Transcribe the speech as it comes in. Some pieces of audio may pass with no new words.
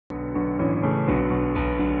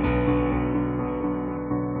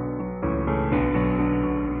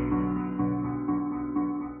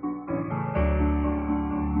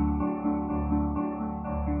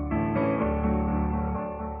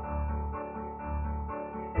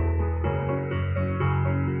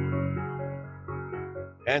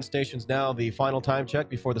And stations now, the final time check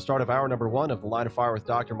before the start of hour number 1 of The Line of Fire with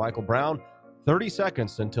Dr. Michael Brown. 30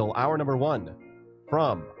 seconds until hour number 1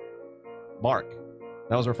 from Mark.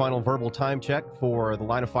 That was our final verbal time check for The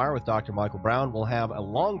Line of Fire with Dr. Michael Brown. We'll have a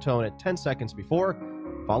long tone at 10 seconds before,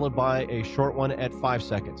 followed by a short one at 5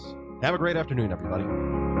 seconds. Have a great afternoon, everybody.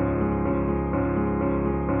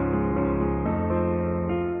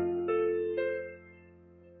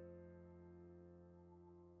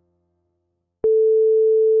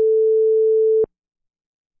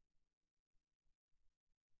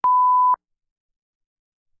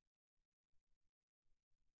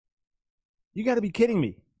 You got to be kidding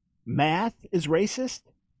me. Math is racist?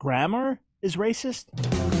 Grammar is racist?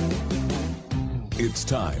 It's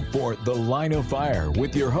time for The Line of Fire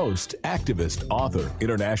with your host, activist, author,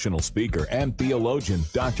 international speaker, and theologian,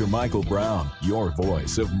 Dr. Michael Brown, your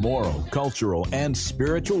voice of moral, cultural, and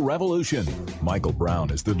spiritual revolution. Michael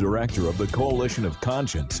Brown is the director of the Coalition of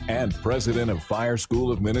Conscience and president of Fire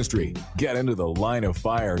School of Ministry. Get into The Line of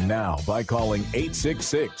Fire now by calling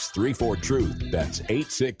 866-34-TRUTH. That's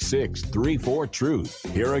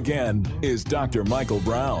 866-34-TRUTH. Here again is Dr. Michael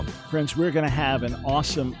Brown. Friends, we're going to have an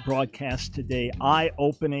awesome broadcast today.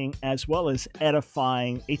 Eye-opening as well as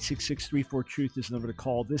edifying. 866-34-TRUTH is the number to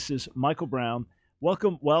call. This is Michael Brown.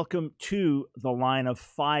 Welcome to The Line of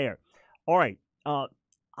Fire. All right.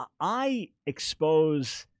 I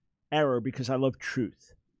expose error because I love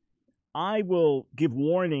truth. I will give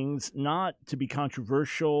warnings not to be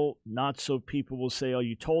controversial, not so people will say, oh,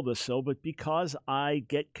 you told us so, but because I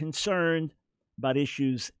get concerned about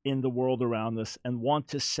issues in the world around us and want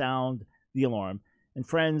to sound the alarm. And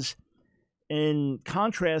friends, in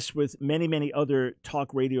contrast with many, many other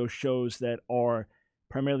talk radio shows that are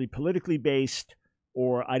primarily politically based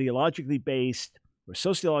or ideologically based or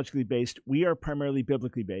sociologically based, we are primarily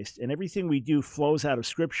biblically based. And everything we do flows out of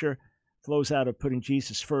Scripture, flows out of putting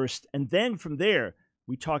Jesus first. And then from there,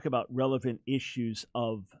 we talk about relevant issues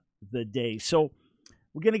of the day. So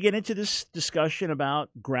we're going to get into this discussion about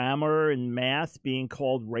grammar and math being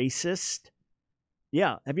called racist.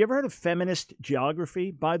 Yeah. Have you ever heard of feminist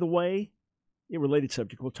geography, by the way? A related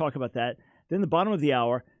subject. We'll talk about that. Then the bottom of the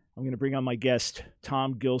hour, I'm going to bring on my guest,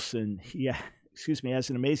 Tom Gilson. He has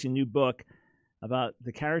an amazing new book about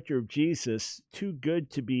the character of Jesus, Too Good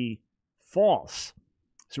to Be False.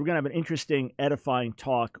 So we're going to have an interesting, edifying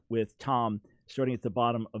talk with Tom starting at the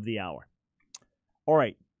bottom of the hour. All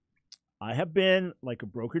right. I have been, like a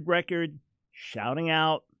brokered record, shouting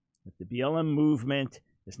out that the BLM movement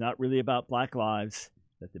is not really about Black lives,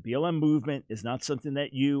 that the BLM movement is not something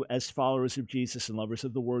that you, as followers of Jesus and lovers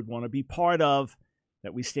of the word, want to be part of,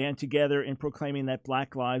 that we stand together in proclaiming that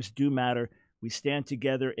Black lives do matter. We stand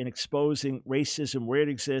together in exposing racism where it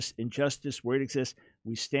exists, injustice where it exists.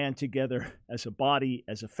 We stand together as a body,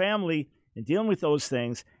 as a family, in dealing with those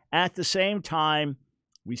things. At the same time,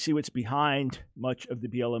 we see what's behind much of the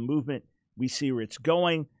BLM movement. We see where it's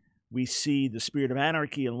going. We see the spirit of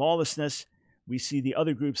anarchy and lawlessness. We see the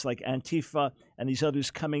other groups like Antifa and these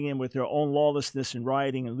others coming in with their own lawlessness and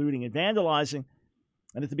rioting and looting and vandalizing.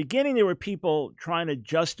 And at the beginning, there were people trying to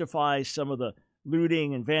justify some of the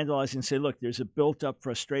looting and vandalizing and say, look, there's a built-up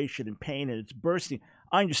frustration and pain and it's bursting.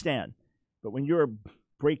 I understand. But when you're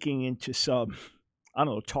breaking into some,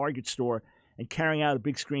 Target store and carrying out a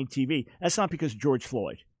big screen TV, that's not because of George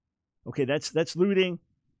Floyd. Okay, that's looting,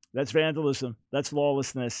 that's vandalism, that's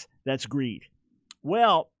lawlessness, that's greed.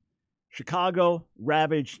 Well, Chicago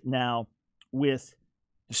ravaged now with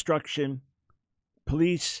destruction,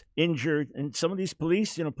 police injured, and some of these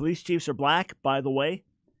police chiefs are Black, by the way,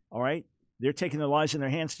 all right? They're taking their lives in their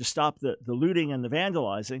hands to stop the looting and the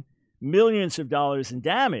vandalizing, millions of dollars in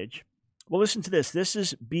damage. Well, listen to this. This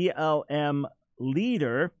is BLM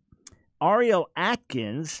leader Ariel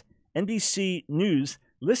Atkins, NBC News.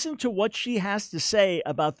 Listen to what she has to say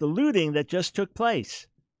about the looting that just took place.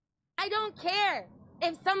 I don't care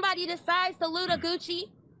if somebody decides to loot a Gucci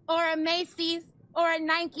or a Macy's or a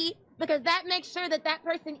Nike, because that makes sure that that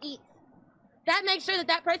person eats. That makes sure that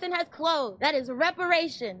that person has clothes. That is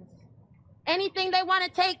reparations. Anything they want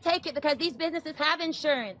to take it, because these businesses have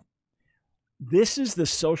insurance. This is the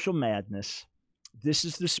social madness. This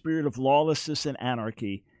is the spirit of lawlessness and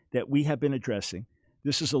anarchy that we have been addressing.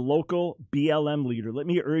 This is a local BLM leader. Let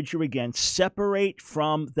me urge you again, separate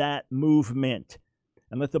from that movement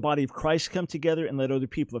and let the body of Christ come together and let other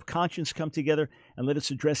people of conscience come together and let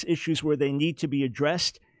us address issues where they need to be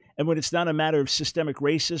addressed. And when it's not a matter of systemic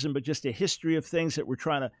racism, but just a history of things that we're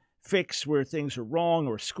trying to fix where things are wrong,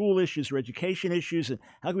 or school issues or education issues, and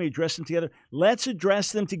how can we address them together? Let's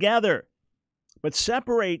address them together, but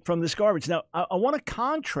separate from this garbage. Now, I want to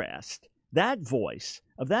contrast that voice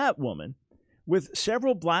of that woman with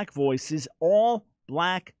several black voices, all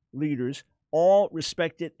black leaders, all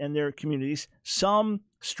respected in their communities, some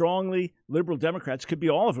strongly liberal Democrats, could be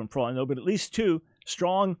all of them for all I know, but at least two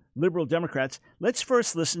strong liberal Democrats. Let's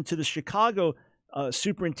first listen to the Chicago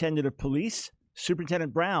superintendent of police,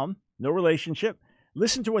 Superintendent Brown, no relationship.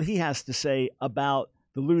 Listen to what he has to say about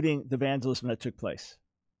the looting, the vandalism that took place.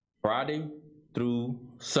 Friday through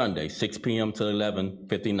Sunday, 6 p.m. to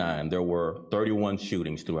 11:59, there were 31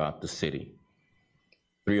 shootings throughout the city,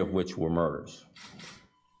 3 of which were murders.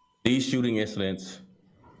 These shooting incidents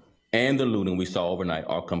and the looting we saw overnight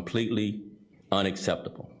are completely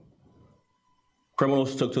unacceptable.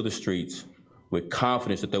 Criminals took to the streets with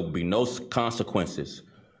confidence that there would be no consequences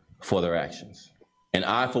for their actions. And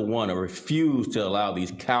I, for one, refuse to allow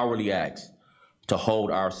these cowardly acts to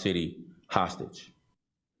hold our city hostage.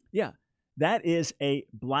 Yeah, that is a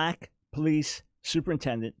black police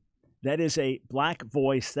superintendent. That is a black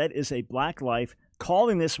voice. That is a black life,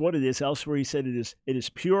 calling this what it is. Elsewhere, he said it is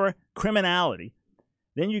pure criminality.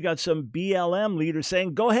 Then you got some BLM leader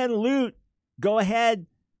saying, go ahead and loot. Go ahead.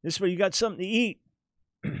 This way you got something to eat.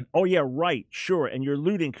 Oh, yeah, right, sure. And you're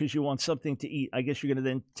looting because you want something to eat. I guess you're going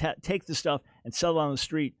to then take the stuff and sell it on the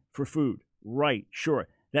street for food. Right, sure.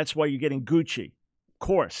 That's why you're getting Gucci. Of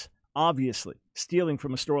course, obviously, stealing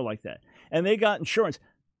from a store like that. And they got insurance.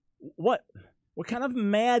 What kind of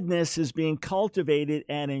madness is being cultivated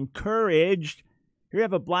and encouraged? Here you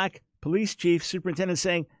have a black police chief, superintendent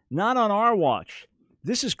saying, not on our watch.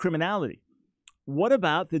 This is criminality. What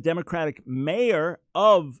about the Democratic mayor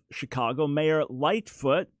of Chicago, Mayor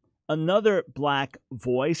Lightfoot, another black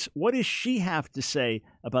voice? What does she have to say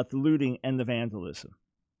about the looting and the vandalism?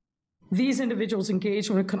 These individuals'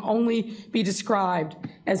 engagement can only be described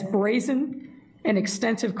as brazen and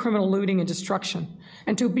extensive criminal looting and destruction.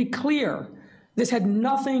 And to be clear, this had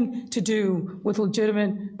nothing to do with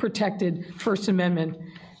legitimate, protected First Amendment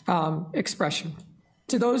expression.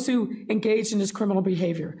 To those who engaged in this criminal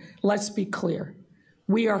behavior, let's be clear.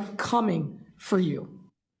 We are coming for you.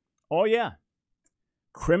 Oh, yeah.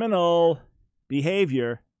 Criminal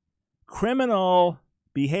behavior. Criminal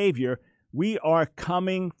behavior. We are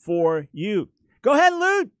coming for you. Go ahead and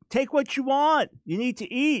loot. Take what you want. You need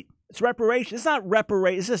to eat. It's reparations. It's not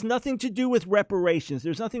reparations. This has nothing to do with reparations.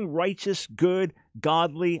 There's nothing righteous, good,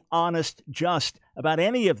 godly, honest, just about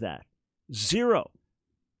any of that. Zero.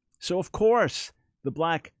 So, of course, the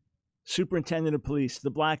black superintendent of police,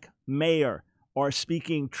 the black mayor are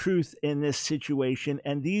speaking truth in this situation.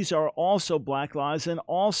 And these are also black lives and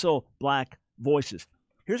also black voices.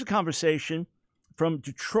 Here's a conversation from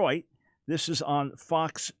Detroit. This is on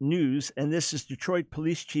Fox News, and this is Detroit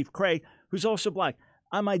Police Chief Craig, who's also black.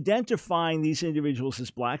 I'm identifying these individuals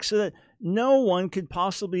as black so that no one could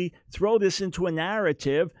possibly throw this into a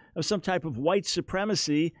narrative of some type of white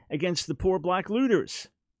supremacy against the poor black looters.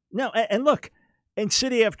 No, and look, in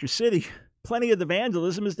city after city, plenty of the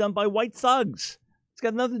vandalism is done by white thugs. It's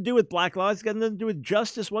got nothing to do with black lives. It's got nothing to do with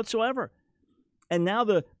justice whatsoever. And now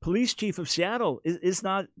the police chief of Seattle is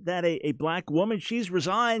not that a black woman. She's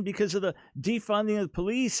resigned because of the defunding of the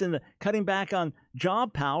police and the cutting back on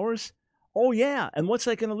job powers. Oh, yeah. And what's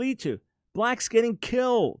that going to lead to? Blacks getting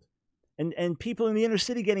killed and people in the inner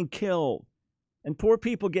city getting killed and poor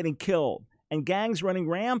people getting killed and gangs running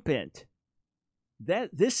rampant.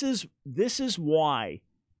 This is why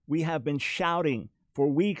we have been shouting for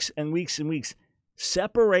weeks and weeks and weeks.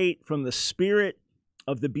 Separate from the spirit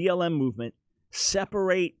of the BLM movement.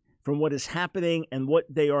 Separate from what is happening and what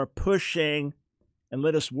they are pushing, and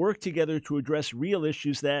let us work together to address real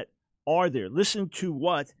issues that are there. Listen to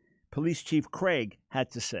what Police Chief Craig had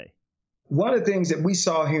to say. One of the things that we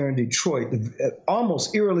saw here in Detroit,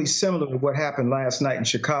 almost eerily similar to what happened last night in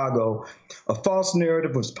Chicago, a false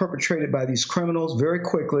narrative was perpetrated by these criminals very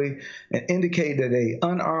quickly and indicated that an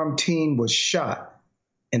unarmed teen was shot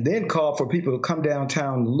and then called for people to come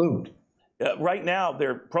downtown and loot. Right now,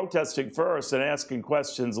 they're protesting first and asking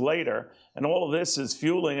questions later. And all of this is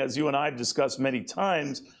fueling, as you and I have discussed many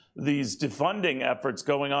times, these defunding efforts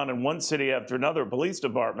going on in one city after another, police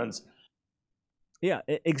departments. Yeah,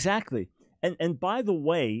 exactly. And by the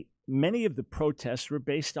way, many of the protests were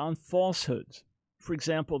based on falsehoods. For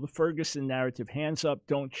example, the Ferguson narrative, hands up,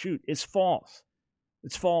 don't shoot, is false.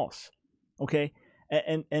 It's false. Okay?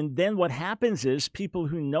 And then what happens is people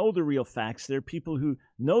who know the real facts, they're people who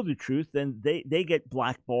know the truth, then they get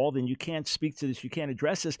blackballed and you can't speak to this, you can't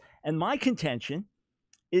address this. And my contention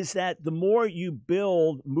is that the more you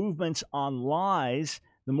build movements on lies,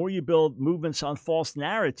 the more you build movements on false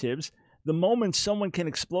narratives, the moment someone can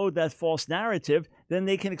explode that false narrative, then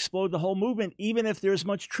they can explode the whole movement, even if there's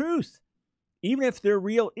much truth, even if there are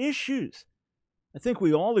real issues. I think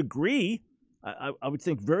we all agree I would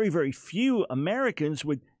think very, very few Americans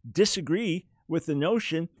would disagree with the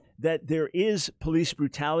notion that there is police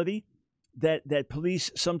brutality, that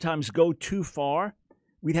police sometimes go too far.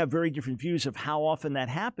 We'd have very different views of how often that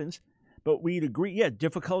happens, but we'd agree, yeah,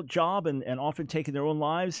 difficult job and often taking their own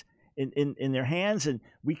lives in their hands, and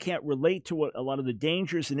we can't relate to what a lot of the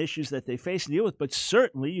dangers and issues that they face and deal with, but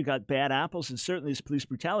certainly you got bad apples and certainly there's police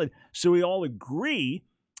brutality. So we all agree,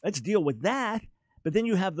 let's deal with that. But then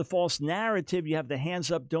you have the false narrative, you have the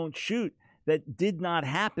hands up, don't shoot, that did not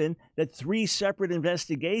happen, that 3 separate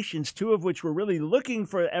investigations, 2 of which were really looking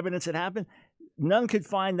for evidence that happened, none could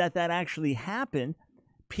find that actually happened.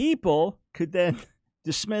 People could then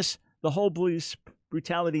dismiss the whole police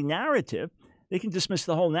brutality narrative. They can dismiss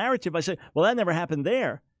the whole narrative by saying, well, that never happened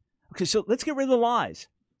there. Okay, so let's get rid of the lies.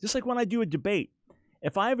 Just like when I do a debate,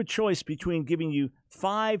 if I have a choice between giving you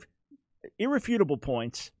 5 irrefutable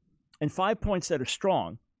points and 5 points that are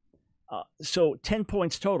strong, so 10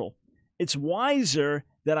 points total, it's wiser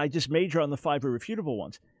that I just major on the 5 irrefutable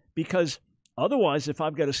ones, because otherwise, if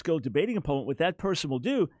I've got a skilled debating opponent, what that person will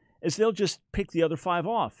do is they'll just pick the other 5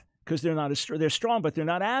 off because they're strong, but they're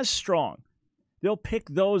not as strong. They'll pick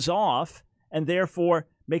those off and therefore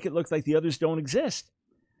make it look like the others don't exist.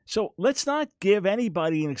 So let's not give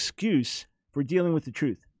anybody an excuse for dealing with the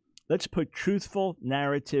truth. Let's put truthful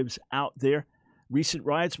narratives out there. Recent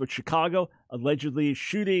riots with Chicago, allegedly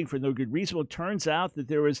shooting for no good reason. Well, it turns out that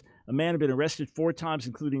there was a man who had been arrested 4 times,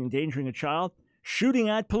 including endangering a child, shooting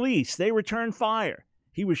at police. They returned fire.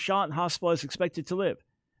 He was shot and hospitalized, expected to live.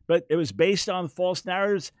 But it was based on false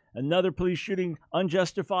narratives, another police shooting,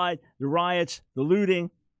 unjustified, the riots, the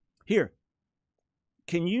looting. Here,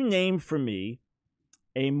 can you name for me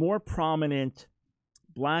a more prominent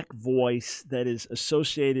black voice that is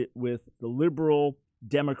associated with the liberal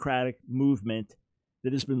democratic movement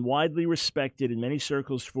that has been widely respected in many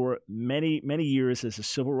circles for many, many years as a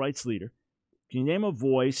civil rights leader? Can you name a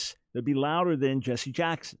voice that would be louder than Jesse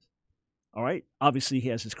Jackson? All right. Obviously, he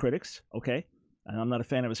has his critics, okay? And I'm not a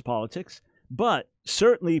fan of his politics, but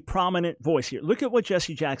certainly prominent voice here. Look at what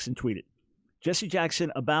Jesse Jackson tweeted. Jesse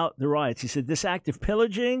Jackson about the riots. He said, this act of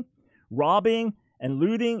pillaging, robbing, and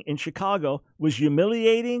looting in Chicago was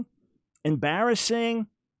humiliating, embarrassing,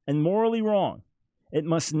 and morally wrong. It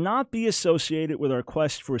must not be associated with our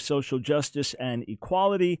quest for social justice and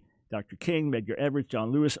equality. Dr. King, Medgar Evers,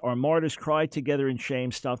 John Lewis, our martyrs cried together in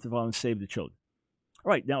shame, stop the violence, save the children. All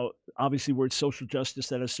right, now, obviously, word social justice,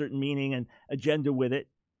 that has certain meaning and agenda with it.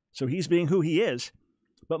 So he's being who he is.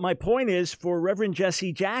 But my point is, for Reverend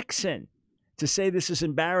Jesse Jackson to say this is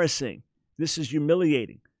embarrassing, this is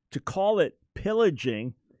humiliating, to call it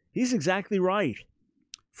pillaging, he's exactly right.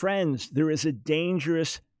 Friends, there is a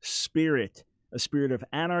dangerous spirit, a spirit of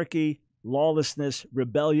anarchy, lawlessness,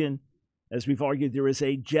 rebellion. As we've argued, there is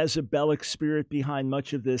a Jezebelic spirit behind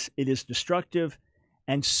much of this. It is destructive,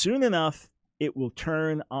 and soon enough, it will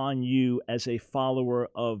turn on you as a follower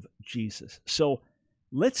of Jesus. So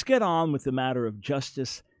let's get on with the matter of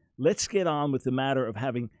justice. Let's get on with the matter of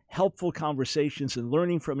having helpful conversations and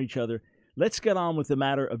learning from each other. Let's get on with the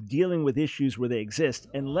matter of dealing with issues where they exist.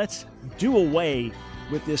 And let's do away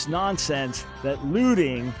with this nonsense that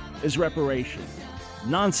looting is reparation.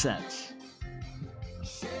 Nonsense.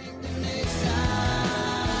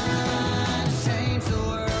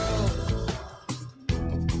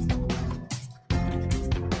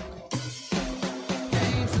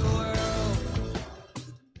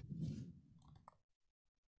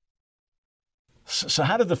 So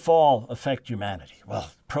how did the fall affect humanity?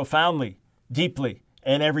 Well, profoundly, deeply,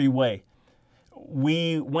 in every way.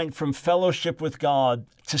 We went from fellowship with God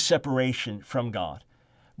to separation from God.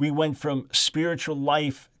 We went from spiritual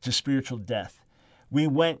life to spiritual death. We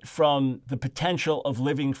went from the potential of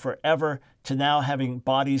living forever to now having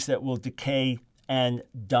bodies that will decay and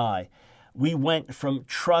die. We went from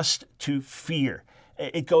trust to fear.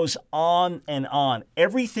 It goes on and on.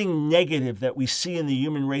 Everything negative that we see in the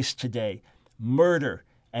human race today, murder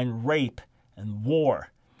and rape and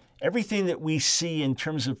war, everything that we see in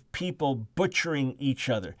terms of people butchering each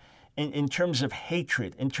other, in terms of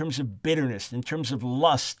hatred, in terms of bitterness, in terms of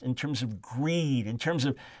lust, in terms of greed, in terms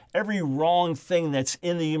of every wrong thing that's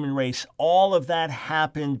in the human race, all of that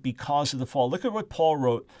happened because of the fall. Look at what Paul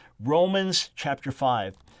wrote, Romans chapter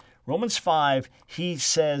 5. Romans 5, he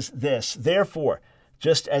says this, therefore,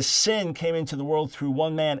 just as sin came into the world through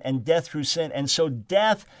one man and death through sin, and so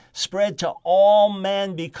death spread to all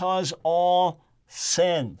men because all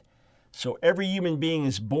sinned. So every human being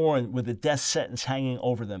is born with a death sentence hanging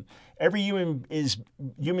over them. Every human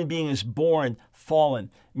being is born fallen,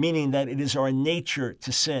 meaning that it is our nature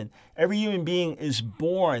to sin. Every human being is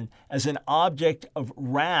born as an object of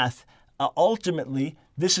wrath ultimately,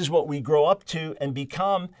 this is what we grow up to and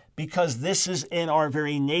become because this is in our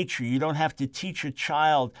very nature. You don't have to teach a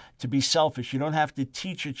child to be selfish. You don't have to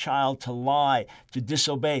teach a child to lie, to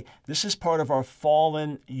disobey. This is part of our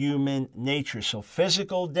fallen human nature. So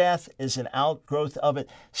physical death is an outgrowth of it.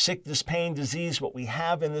 Sickness, pain, disease, what we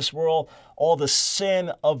have in this world, all the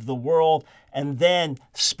sin of the world, and then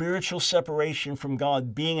spiritual separation from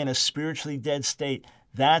God, being in a spiritually dead state.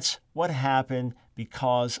 That's what happened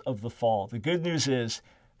because of the fall. The good news is,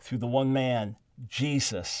 through the one man,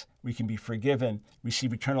 Jesus, we can be forgiven,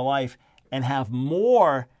 receive eternal life, and have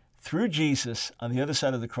more through Jesus on the other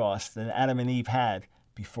side of the cross than Adam and Eve had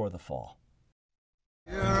before the fall.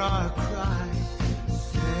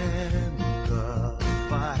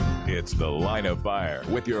 It's The Line of Fire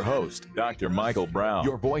with your host, Dr. Michael Brown,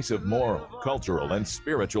 your voice of moral, cultural, and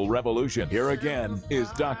spiritual revolution. Here again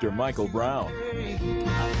is Dr. Michael Brown.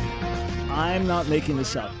 I'm not making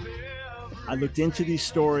this up. I looked into these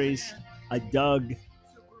stories. I dug.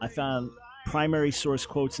 I found primary source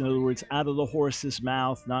quotes, in other words, out of the horse's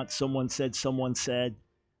mouth, not someone said,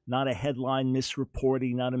 not a headline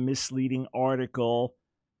misreporting, not a misleading article,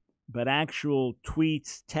 but actual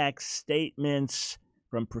tweets, texts, statements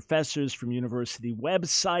from professors, from university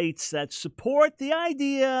websites that support the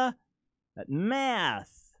idea that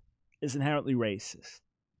math is inherently racist,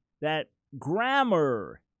 that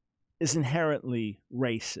grammar is inherently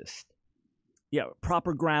racist. Yeah,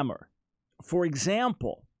 proper grammar. For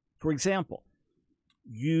example,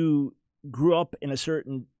 you grew up in a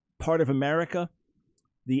certain part of America,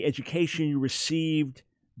 the education you received,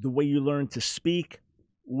 the way you learned to speak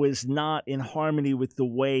was not in harmony with the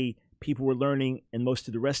way people were learning in most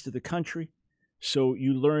of the rest of the country. So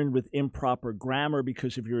you learned with improper grammar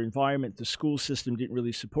because of your environment. The school system didn't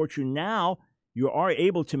really support you. Now you are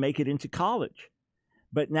able to make it into college.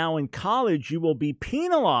 But now in college, you will be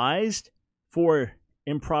penalized for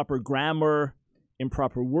improper grammar,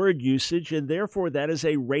 improper word usage, and therefore that is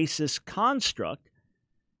a racist construct.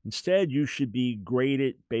 Instead, you should be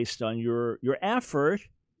graded based on your effort,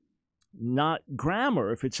 not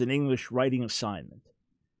grammar if it's an English writing assignment.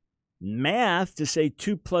 Math, to say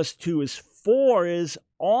 2 + 2 is 4 is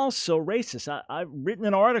also racist. I've written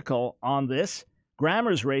an article on this.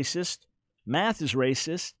 Grammar is racist, math is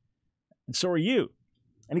racist, and so are you.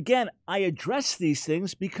 And again, I address these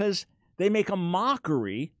things because they make a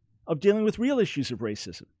mockery of dealing with real issues of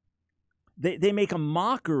racism. They make a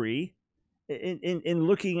mockery in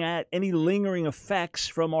looking at any lingering effects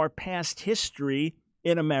from our past history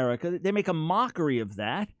in America. They make a mockery of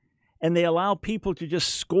that, and they allow people to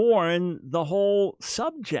just scorn the whole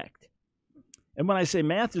subject. And when I say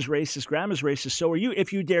math is racist, grammar is racist, so are you.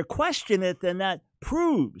 If you dare question it, then that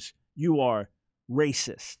proves you are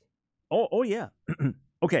racist. Oh yeah.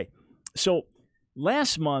 Okay, so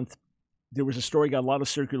last month, there was a story, got a lot of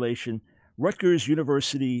circulation. Rutgers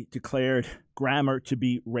University declared grammar to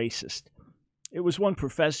be racist. It was one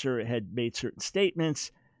professor had made certain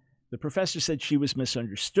statements. The professor said she was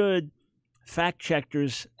misunderstood. Fact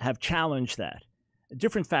checkers have challenged that.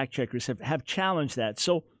 Different fact checkers have challenged that.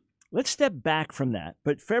 So let's step back from that.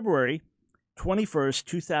 But February 21st,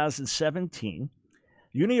 2017,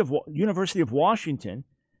 University of Washington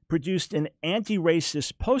produced an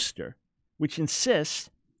anti-racist poster which insists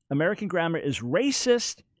American grammar is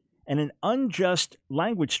racist and an unjust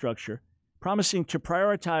language structure, promising to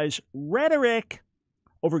prioritize rhetoric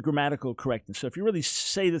over grammatical correctness. So if you really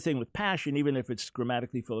say the thing with passion, even if it's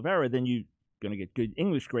grammatically full of error, then you're going to get good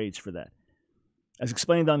English grades for that. As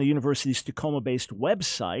explained on the university's Tacoma-based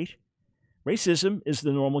website, racism is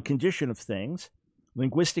the normal condition of things.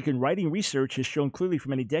 Linguistic and writing research has shown clearly for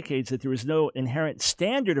many decades that there is no inherent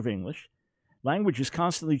standard of English. Language is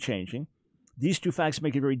constantly changing. These two facts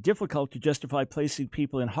make it very difficult to justify placing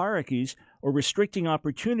people in hierarchies or restricting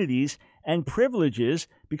opportunities and privileges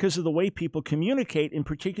because of the way people communicate in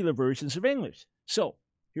particular versions of English. So,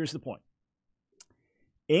 here's the point.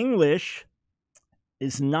 English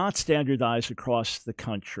is not standardized across the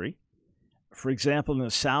country. For example, in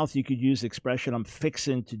the South, you could use the expression, I'm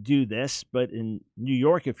fixing to do this, but in New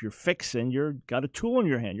York, if you're fixing, you've got a tool in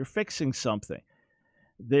your hand, you're fixing something.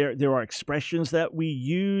 There are expressions that we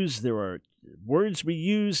use, there are words we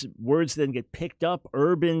use, words then get picked up,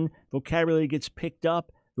 urban vocabulary gets picked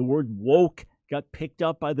up, the word woke got picked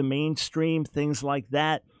up by the mainstream, things like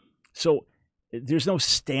that. So there's no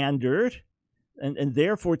standard, and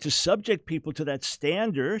therefore to subject people to that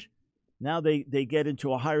standard, now they get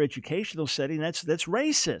into a higher educational setting, that's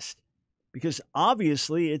racist. Because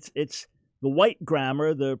obviously it's the white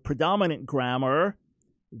grammar, the predominant grammar,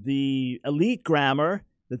 the elite grammar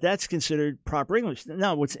that's considered proper English.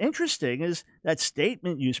 Now, what's interesting is that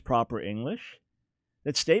statement used proper English.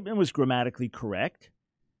 That statement was grammatically correct.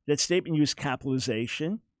 That statement used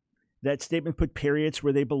capitalization. That statement put periods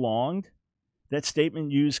where they belonged. That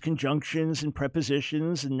statement used conjunctions and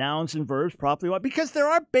prepositions and nouns and verbs properly. Why? Because there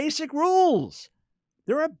are basic rules.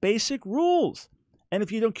 There are basic rules. And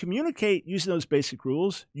if you don't communicate using those basic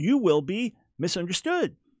rules, you will be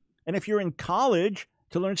misunderstood. And if you're in college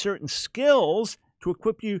to learn certain skills to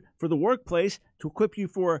equip you for the workplace, to equip you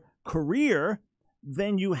for a career,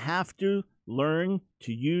 then you have to learn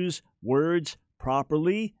to use words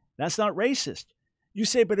properly. That's not racist. You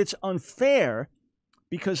say, but it's unfair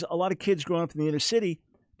because a lot of kids growing up in the inner city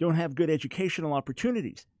don't have good educational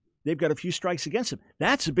opportunities. They've got a few strikes against them.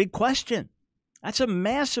 That's a big question. That's a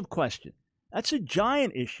massive question. That's a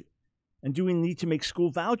giant issue. And do we need to make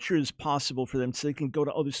school vouchers possible for them so they can go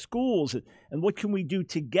to other schools? And what can we do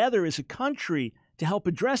together as a country to help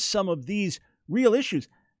address some of these real issues?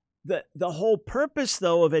 The whole purpose,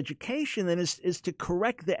 though, of education then is to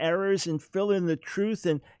correct the errors and fill in the truth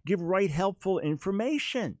and give right, helpful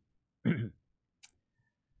information.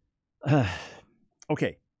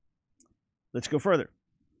 Okay, let's go further.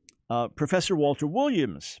 Professor Walter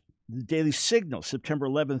Williams, the Daily Signal, September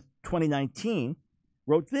 11th, 2019,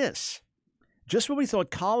 wrote this. Just when we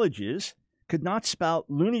thought colleges could not spout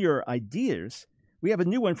linear ideas, we have a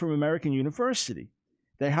new one from American University.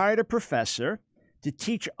 They hired a professor to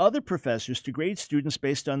teach other professors to grade students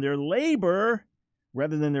based on their labor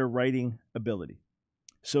rather than their writing ability.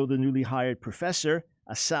 So the newly hired professor,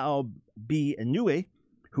 Asao B. Inoue,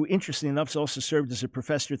 who interestingly enough also served as a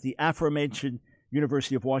professor at the aforementioned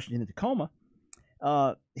University of Washington in Tacoma,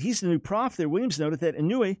 he's the new prof there. Williams noted that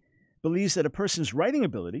Inoue believes that a person's writing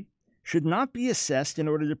ability should not be assessed in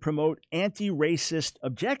order to promote anti-racist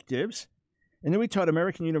objectives. And then we taught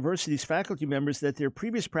American University's faculty members that their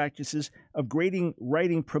previous practices of grading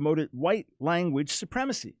writing promoted white language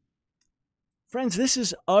supremacy. Friends, this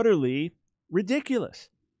is utterly ridiculous.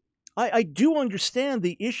 I do understand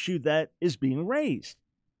the issue that is being raised.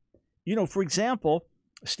 You know, for example,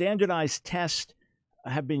 standardized tests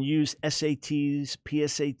have been used, SATs,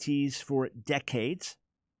 PSATs, for decades.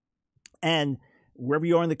 And wherever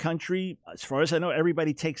you are in the country, as far as I know,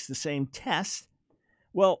 everybody takes the same test.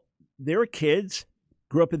 Well, there are kids,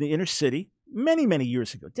 grew up in the inner city many, many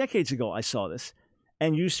years ago, decades ago, I saw this,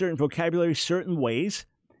 and used certain vocabulary certain ways.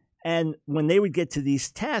 And when they would get to these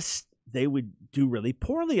tests, they would do really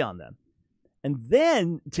poorly on them. And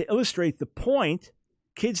then, to illustrate the point,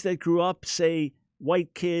 kids that grew up, say,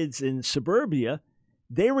 white kids in suburbia,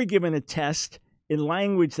 they were given a test in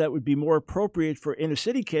language that would be more appropriate for inner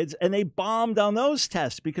city kids, and they bombed on those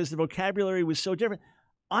tests because the vocabulary was so different.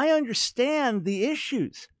 I understand the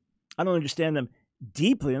issues. I don't understand them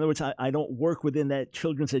deeply. In other words, I don't work within that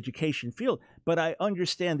children's education field, but I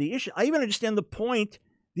understand the issue. I even understand the point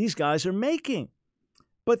these guys are making.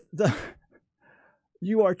 But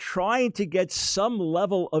you are trying to get some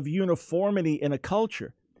level of uniformity in a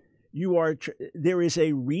culture. There is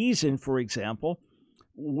a reason, for example,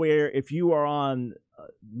 where if you are on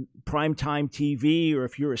primetime TV or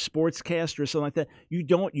if you're a sportscaster or something like that, you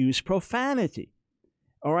don't use profanity.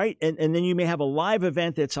 All right. And then you may have a live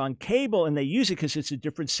event that's on cable and they use it because it's a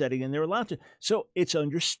different setting and they're allowed to. So it's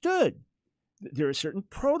understood. There are certain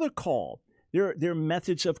protocol. There are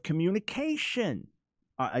methods of communication.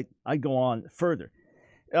 I go on further.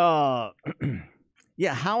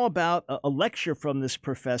 Yeah, how about a lecture from this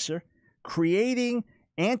professor, Creating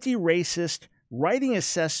Anti-Racist Writing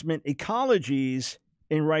Assessment Ecologies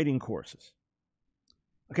in Writing Courses?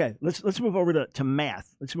 Okay, let's move over to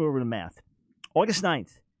math. Let's move over to math. August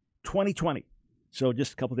 9th, 2020, so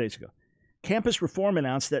just a couple days ago, Campus Reform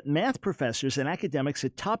announced that math professors and academics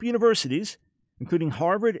at top universities, including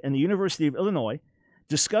Harvard and the University of Illinois,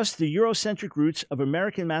 discussed the Eurocentric roots of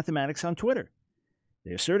American mathematics on Twitter.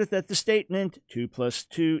 They asserted that the statement 2 +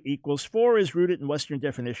 2 = 4 is rooted in Western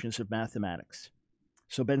definitions of mathematics.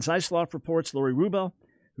 So Ben Zeisloff reports Lori Rubel,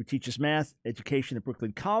 who teaches math education at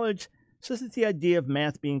Brooklyn College, says that the idea of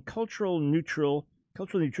math being cultural neutral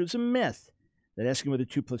is a myth, that asking whether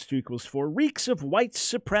 2 + 2 = 4 reeks of white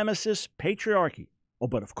supremacist patriarchy. Oh,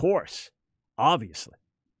 but of course, obviously.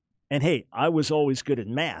 And hey, I was always good at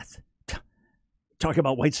math. Talk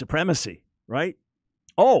about white supremacy, right?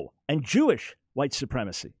 Oh, and Jewish white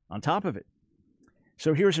supremacy on top of it.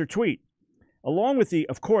 So here's her tweet. Along with the,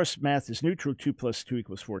 of course, math is neutral, 2 + 2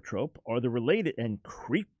 = 4 trope, are the related and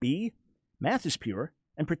creepy, math is pure,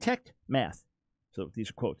 and protect math. So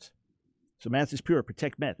these are quotes. So math is pure,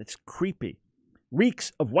 protect math. It's creepy.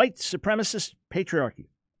 Reeks of white supremacist patriarchy.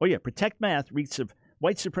 Oh yeah, protect math, reeks of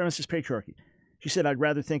white supremacist patriarchy. She said, I'd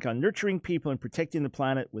rather think on nurturing people and protecting the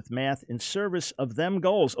planet with math in service of them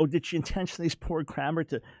goals. Oh, did she intentionally use poor grammar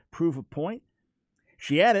to prove a point?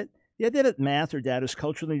 She added, the idea that math or data is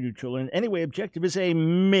culturally neutral and in any way objective is a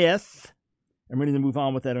myth. I'm ready to move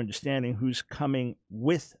on with that understanding. Who's coming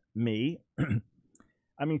with me?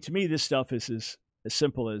 I mean, to me, this stuff is as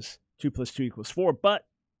simple as 2 + 2 = 4. But,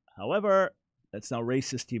 however, that's not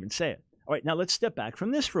racist to even say it. All right, now let's step back from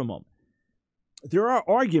this for a moment. There are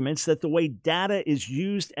arguments that the way data is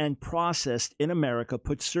used and processed in America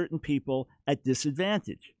puts certain people at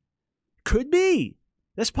disadvantage. Could be.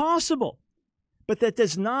 That's possible. But that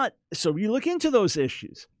does not. So you look into those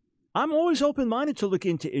issues. I'm always open-minded to look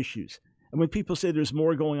into issues. And when people say there's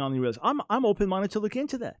more going on in the U.S., I'm open-minded to look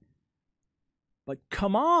into that. But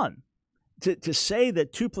come on. To say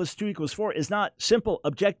that 2 + 2 = 4 is not simple,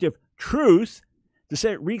 objective truth, to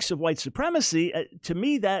say it reeks of white supremacy, to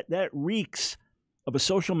me that reeks of a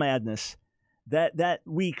social madness, that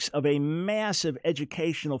reeks of a massive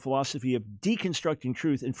educational philosophy of deconstructing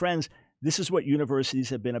truth. And friends, this is what universities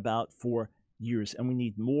have been about for years, and we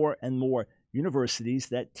need more and more universities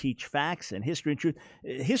that teach facts and history and truth.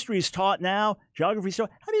 History is taught now, geography is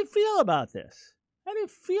taught. How do you feel about this? How do you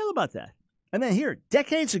feel about that? And then here,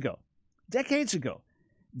 decades ago,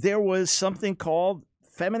 there was something called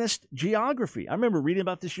feminist geography. I remember reading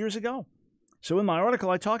about this years ago. So in my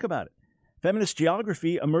article, I talk about it. Feminist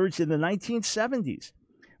geography emerged in the 1970s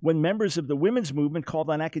when members of the women's movement called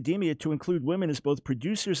on academia to include women as both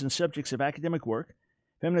producers and subjects of academic work.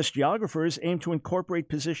 Feminist geographers aim to incorporate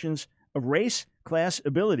positions of race, class,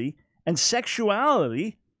 ability, and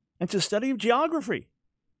sexuality into study of geography.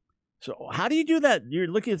 So how do you do that? You're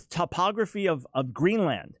looking at the topography of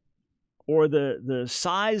Greenland, or the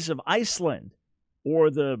size of Iceland, or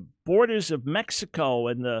the borders of Mexico,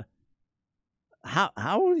 and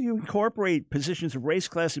how will you incorporate positions of race,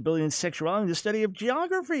 class, ability, and sexuality in the study of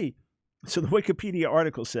geography? So the Wikipedia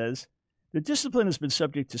article says, the discipline has been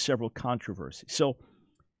subject to several controversies. So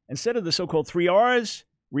instead of the so-called 3 R's,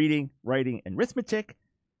 reading, writing, and arithmetic,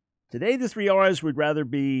 today the 3 R's would rather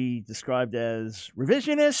be described as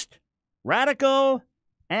revisionist, radical,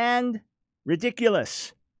 and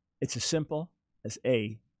ridiculous. It's as simple as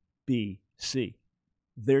A, B, C.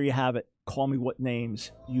 There you have it. Call me what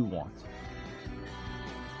names you want.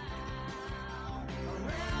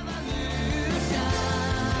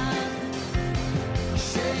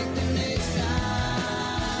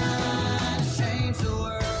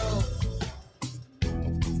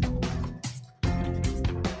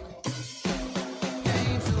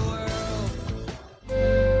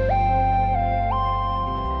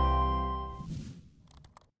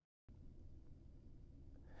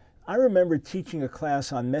 I remember teaching a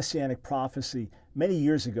class on Messianic prophecy many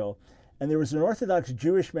years ago, and there was an Orthodox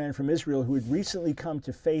Jewish man from Israel who had recently come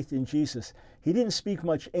to faith in Jesus. He didn't speak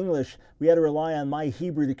much English. We had to rely on my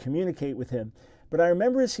Hebrew to communicate with him. But I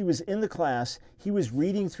remember as he was in the class, he was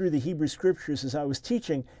reading through the Hebrew scriptures as I was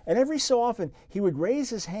teaching, and every so often he would raise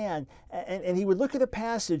his hand and he would look at a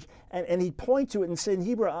passage and he'd point to it and say in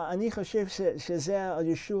Hebrew, Ani choshev shezeh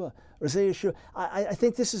Yeshua, or Zeh Yeshua. I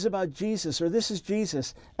think this is about Jesus, or this is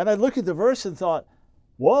Jesus. And I looked at the verse and thought,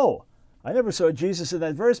 whoa, I never saw Jesus in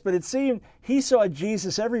that verse, but it seemed he saw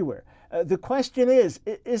Jesus everywhere. The question is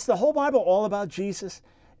the whole Bible all about Jesus?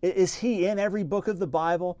 Is he in every book of the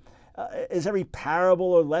Bible? Is every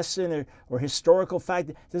parable or lesson or historical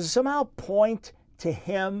fact, does it somehow point to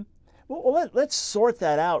him? Well, let's sort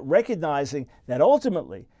that out, recognizing that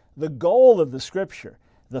ultimately the goal of the Scripture,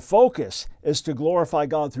 the focus, is to glorify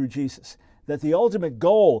God through Jesus. That the ultimate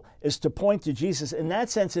goal is to point to Jesus. In that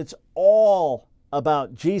sense, it's all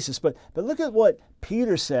about Jesus. But look at what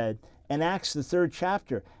Peter said in Acts, the 3rd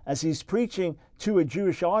chapter, as he's preaching to a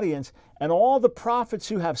Jewish audience, and all the prophets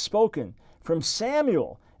who have spoken, from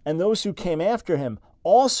Samuel and those who came after him,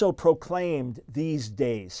 also proclaimed these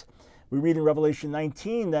days. We read in Revelation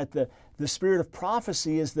 19 that the spirit of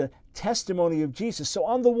prophecy is the testimony of Jesus. So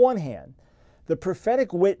on the one hand, the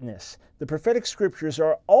prophetic witness, the prophetic scriptures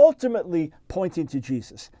are ultimately pointing to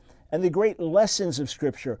Jesus. And the great lessons of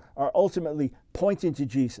Scripture are ultimately pointing to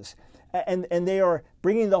Jesus. And they are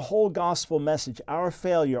bringing the whole gospel message. Our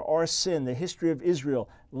failure, our sin, the history of Israel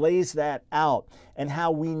lays that out, and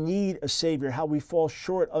how we need a Savior, how we fall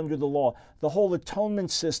short under the law. The whole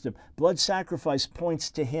atonement system, blood sacrifice, points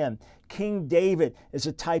to Him. King David is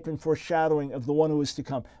a type and foreshadowing of the one who is to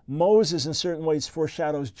come. Moses, in certain ways,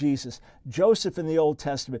 foreshadows Jesus. Joseph in the Old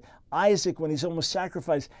Testament. Isaac, when he's almost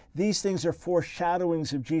sacrificed. These things are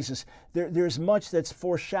foreshadowings of Jesus. There's much that's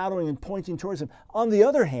foreshadowing and pointing towards Him. On the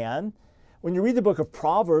other hand, when you read the book of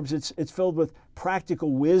Proverbs, it's filled with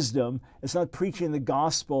practical wisdom. It's not preaching the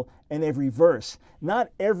gospel in every verse. Not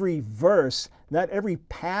every verse, not every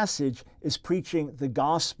passage is preaching the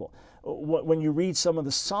gospel. When you read some of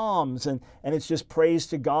the Psalms and it's just praise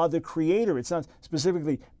to God the Creator, it's not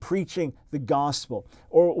specifically preaching the gospel.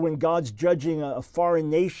 Or when God's judging a foreign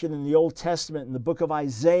nation in the Old Testament, in the book of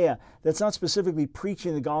Isaiah, that's not specifically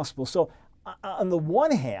preaching the gospel. So on the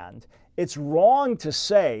one hand, it's wrong to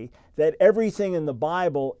say that everything in the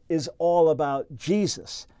Bible is all about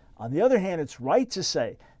Jesus. On the other hand, it's right to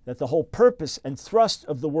say that the whole purpose and thrust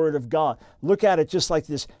of the Word of God, look at it just like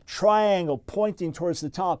this triangle pointing towards the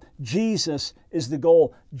top. Jesus is the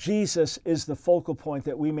goal. Jesus is the focal point,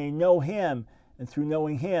 that we may know Him, and through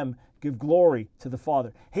knowing Him, give glory to the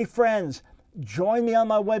Father. Hey friends, join me on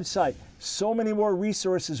my website. So many more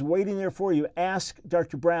resources waiting there for you.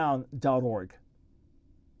 AskDrBrown.org.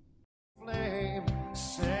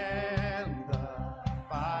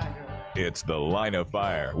 It's The Line of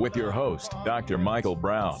Fire with your host, Dr. Michael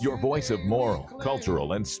Brown, your voice of moral,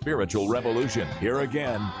 cultural, and spiritual revolution. Here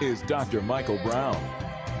again is Dr. Michael Brown.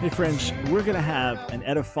 Hey friends, we're going to have an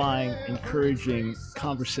edifying, encouraging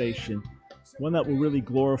conversation, one that will really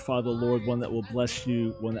glorify the Lord, one that will bless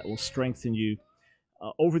you, one that will strengthen you.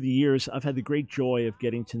 Over the years, I've had the great joy of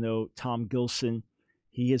getting to know Tom Gilson.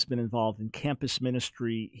 He has been involved in campus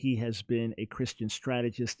ministry. He has been a Christian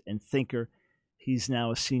strategist and thinker. He's now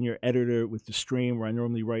a senior editor with The Stream, where I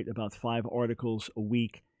normally write about 5 articles a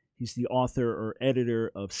week. He's the author or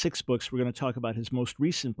editor of 6 books. We're going to talk about his most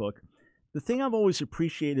recent book. The thing I've always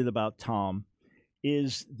appreciated about Tom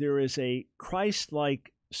is there is a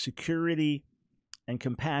Christ-like security and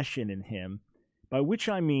compassion in him, by which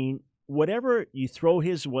I mean whatever you throw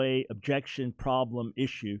his way, objection, problem,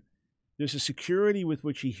 issue, there's a security with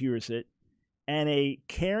which he hears it, and a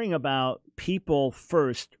caring about people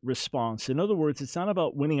first response. In other words, it's not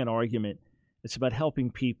about winning an argument. It's about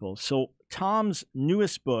helping people. So Tom's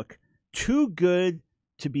newest book, Too Good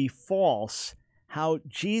to Be False, How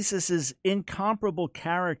Jesus' Incomparable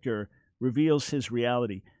Character Reveals His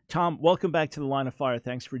Reality. Tom, welcome back to The Line of Fire.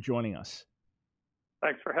 Thanks for joining us.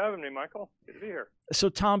 Thanks for having me, Michael. Good to be here. So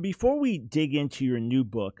Tom, before we dig into your new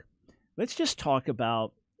book, let's just talk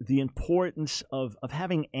about the importance of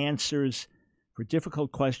having answers for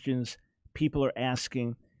difficult questions people are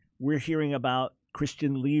asking. We're hearing about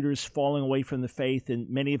Christian leaders falling away from the faith, and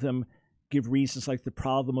many of them give reasons like the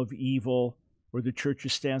problem of evil or the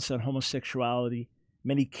church's stance on homosexuality.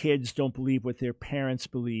 Many kids don't believe what their parents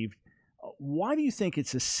believed. Why do you think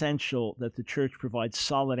it's essential that the church provides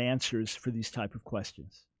solid answers for these type of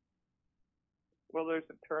questions? Well, there's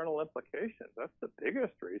eternal implications. That's the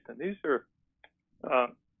biggest reason. These are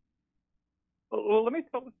well, let me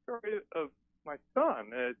tell the story of my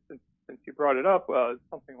son. Since you brought it up,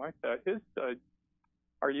 something like that.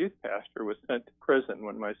 Our youth pastor was sent to prison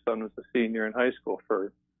when my son was a senior in high school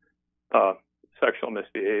for sexual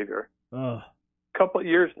misbehavior. A couple of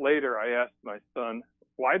years later, I asked my son,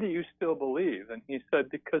 "Why do you still believe?" And he said,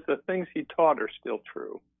 "Because the things he taught are still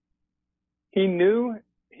true." He knew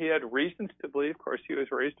he had reasons to believe. Of course, he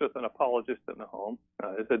was raised with an apologist in the home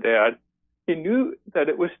as a dad. He knew that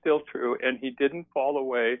it was still true, and he didn't fall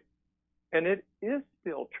away. And it is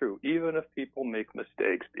still true, even if people make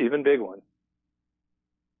mistakes, even big ones.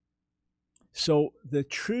 So the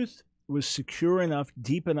truth was secure enough,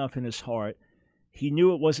 deep enough in his heart. He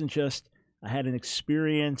knew it wasn't just, I had an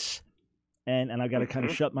experience and I got to kind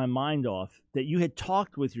of shut my mind off, that you had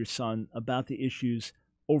talked with your son about the issues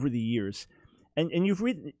over the years. And you've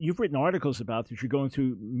written articles about this. You're going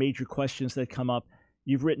through major questions that come up.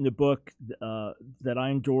 You've written a book that I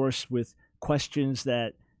endorse with questions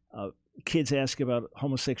that kids ask about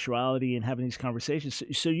homosexuality and having these conversations.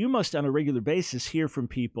 So you must, on a regular basis, hear from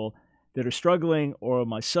people that are struggling, or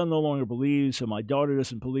my son no longer believes, or my daughter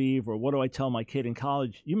doesn't believe, or what do I tell my kid in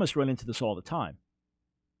college? You must run into this all the time.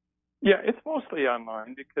 Yeah, it's mostly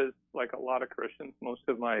online because, like a lot of Christians, most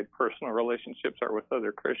of my personal relationships are with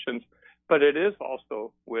other Christians, but it is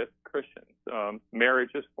also with Christians.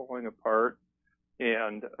 Marriage is falling apart,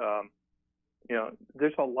 and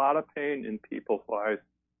there's a lot of pain in people's lives.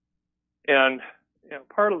 And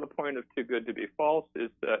part of the point of Too Good to Be False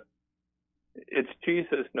is that it's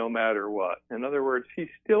Jesus no matter what. In other words, he's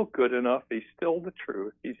still good enough. He's still the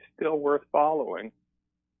truth. He's still worth following.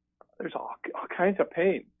 There's all kinds of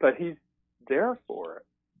pain, but he's there for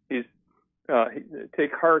it.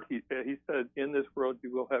 Take heart. He said, "In this world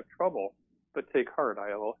you will have trouble, but take heart.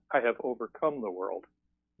 I have overcome the world."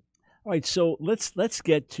 All right, so let's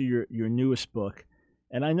get to your newest book,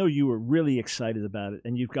 And I know you were really excited about it,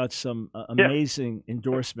 and you've got some amazing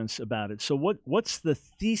endorsements about it. So what's the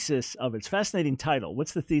thesis of it? It's a fascinating title.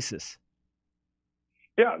 What's the thesis?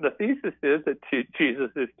 Yeah, the thesis is that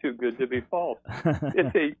Jesus is too good to be false.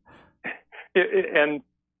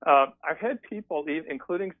 I've had people,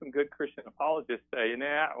 including some good Christian apologists, say,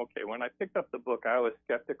 okay, when I picked up the book, I was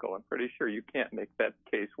skeptical. I'm pretty sure you can't make that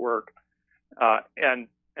case work. And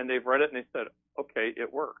they've read it and they said, okay,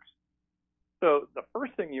 it works. So the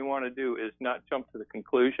first thing you want to do is not jump to the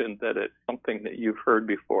conclusion that it's something that you've heard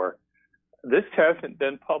before. This hasn't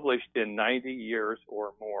been published in 90 years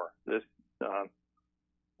or more, this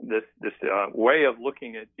way of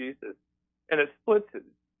looking at Jesus. And it splits it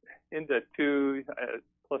into two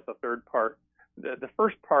plus a third part. The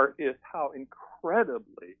first part is how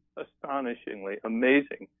incredibly, astonishingly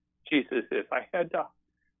amazing Jesus is. I had to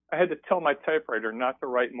tell my typewriter not to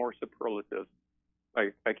write more superlatives,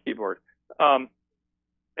 my keyboard. And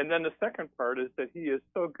then the second part is that he is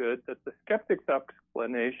so good that the skeptic's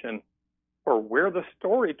explanation for where the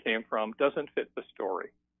story came from doesn't fit the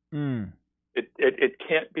story. It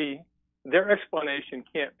can't be, their explanation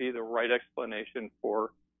can't be the right explanation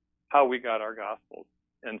for how we got our Gospels.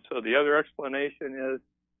 And so the other explanation is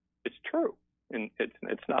it's true. And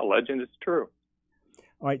it's not legend, it's true.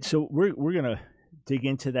 All right, so we're going to dig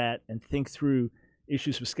into that and think through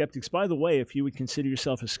issues with skeptics. By the way, if you would consider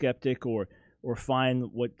yourself a skeptic or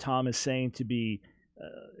find what Tom is saying to be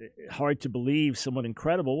hard to believe, somewhat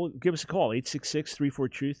incredible, give us a call,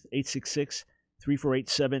 866-34-TRUTH,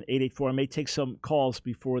 866-348-7884. I may take some calls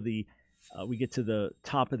before we get to the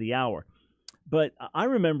top of the hour. But I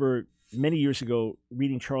remember many years ago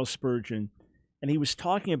reading Charles Spurgeon, and he was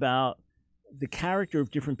talking about the character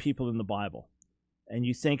of different people in the Bible. And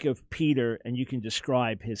you think of Peter, and you can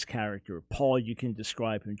describe his character. Paul, you can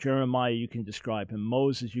describe him. Jeremiah, you can describe him.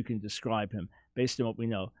 Moses, you can describe him, based on what we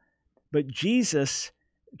know. But Jesus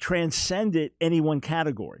transcended any one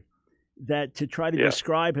category. That to try to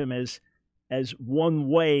describe him as one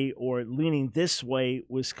way or leaning this way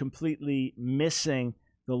was completely missing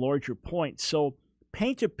the larger point. So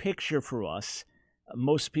paint a picture for us.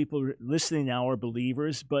 Most people listening now are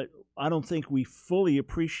believers, but I don't think we fully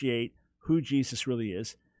appreciate who Jesus really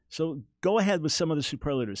is. So go ahead with some of the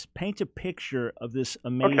superlatives. Paint a picture of this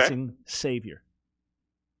amazing Savior.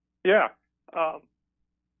 Yeah.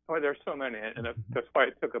 There's so many, and that's why I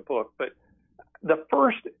took a book. But the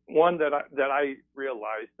first one that I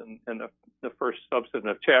realized in the first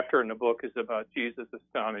substantive chapter in the book is about Jesus'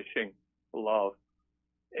 astonishing love.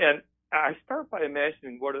 And I start by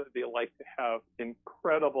imagining what it would be like to have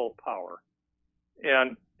incredible power.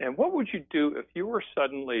 And what would you do if you were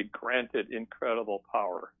suddenly granted incredible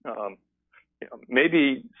power?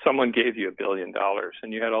 Maybe someone gave you $1 billion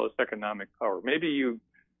and you had all this economic power. Maybe you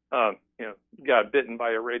got bitten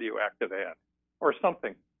by a radioactive ant or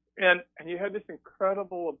something. And you had this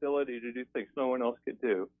incredible ability to do things no one else could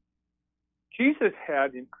do. Jesus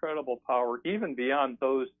had incredible power even beyond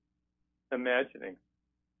those imaginings.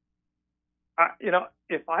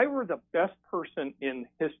 If I were the best person in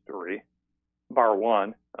history, bar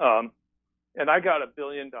one, and I got $1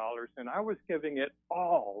 billion and I was giving it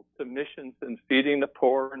all to missions and feeding the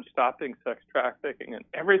poor and stopping sex trafficking and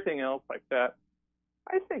everything else like that,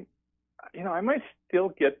 I think, I might still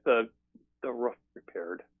get the roof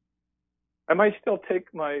repaired. I might still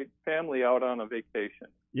take my family out on a vacation.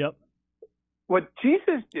 Yep. What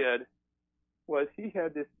Jesus did was he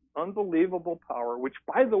had this unbelievable power, which,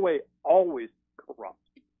 by the way, always corrupts.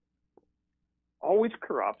 Always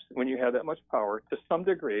corrupts when you have that much power to some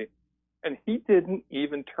degree. And he didn't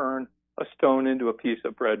even turn a stone into a piece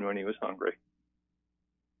of bread when he was hungry.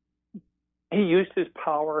 He used his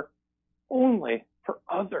power only for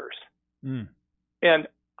others. And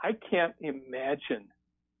I can't imagine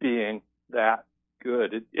being that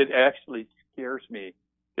good. It actually scares me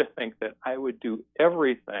to think that I would do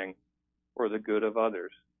everything for the good of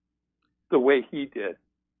others the way he did.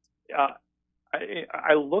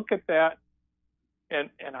 I look at that and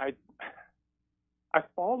I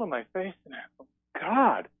fall to my face and I go,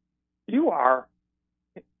 God, you are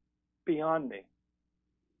beyond me.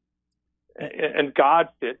 And God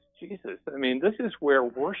fits Jesus. I mean, this is where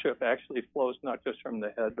worship actually flows not just from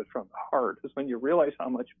the head, but from the heart. Is when you realize how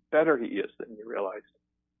much better he is than you realized.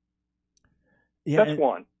 Yeah, that's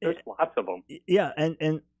one. There's lots of them. Yeah,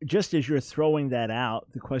 and just as you're throwing that out,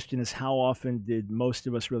 the question is, how often did most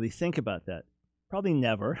of us really think about that? Probably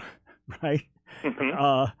never, right?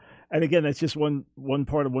 Mm-hmm. And again, that's just one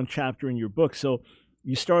part of one chapter in your book. So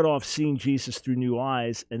you start off seeing Jesus through new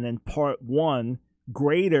eyes, and then part one,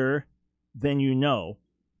 greater than you know.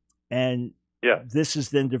 And Yeah. This is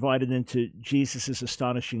then divided into Jesus'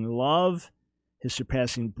 astonishing love, his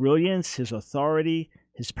surpassing brilliance, his authority,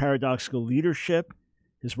 his paradoxical leadership,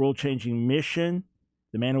 his world-changing mission,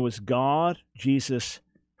 the man who was God, Jesus'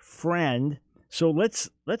 friend. So let's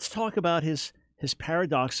talk about his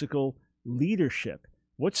paradoxical leadership.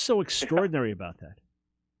 What's so extraordinary about that?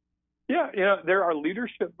 Yeah, there are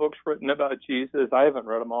leadership books written about Jesus. I haven't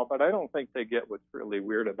read them all, but I don't think they get what's really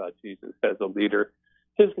weird about Jesus as a leader.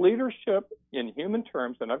 His leadership in human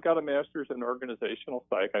terms, and I've got a master's in organizational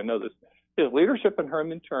psych, I know this, his leadership in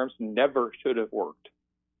human terms never should have worked.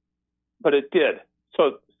 But it did.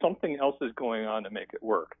 So something else is going on to make it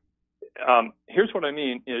work. Here's what I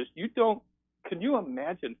mean is can you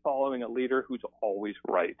imagine following a leader who's always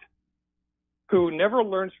right? Who never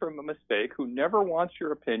learns from a mistake, who never wants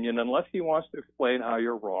your opinion unless he wants to explain how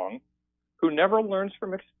you're wrong, who never learns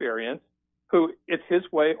from experience, who it's his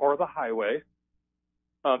way or the highway.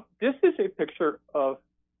 This is a picture of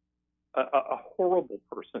a horrible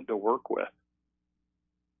person to work with.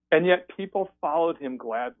 And yet people followed him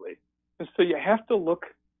gladly. And so you have to look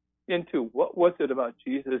into what was it about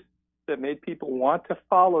Jesus that made people want to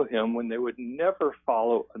follow him when they would never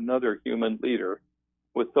follow another human leader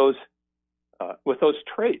with those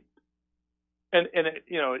traits. And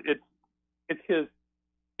it's his,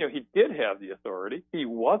 he did have the authority. He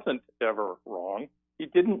wasn't ever wrong. He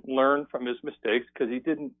didn't learn from his mistakes because he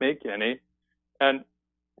didn't make any. And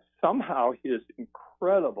somehow his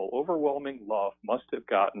incredible, overwhelming love must have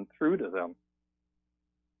gotten through to them.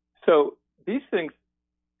 So these things,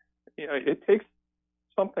 it takes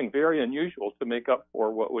something very unusual to make up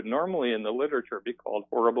for what would normally in the literature be called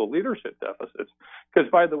horrible leadership deficits. Because,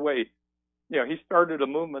 by the way, he started a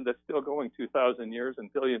movement that's still going 2,000 years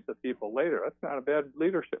and billions of people later. That's not a bad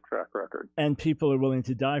leadership track record. And people are willing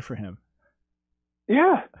to die for him.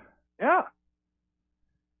 Yeah.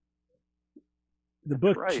 The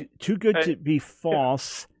book, right. Too Good to Be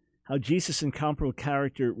False, How Jesus' Incomparable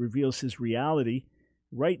Character Reveals His Reality.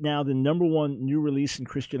 Right now, the #1 new release in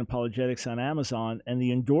Christian apologetics on Amazon, and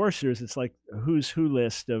the endorsers, it's like a who's who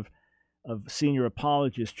list of senior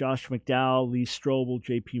apologists: Josh McDowell, Lee Strobel,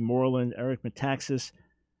 J.P. Moreland, Eric Metaxas.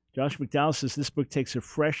 Josh McDowell says this book takes a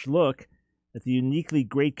fresh look at the uniquely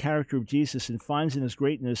great character of Jesus and finds in his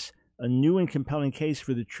greatness a new and compelling case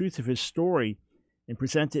for the truth of his story and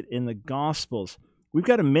present it in the Gospels. We've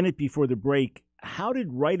got a minute before the break. How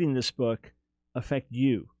did writing this book affect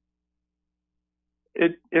you?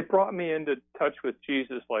 It brought me into touch with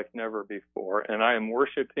Jesus like never before, and I am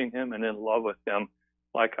worshiping him and in love with him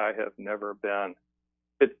like I have never been.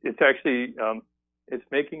 It's actually, it's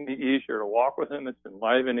making me easier to walk with him. It's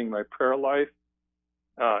enlivening my prayer life.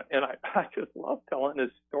 And I just love telling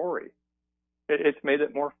his story. It's made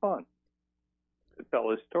it more fun to tell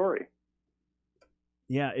his story.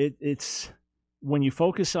 Yeah, it's when you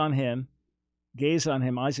focus on him, gaze on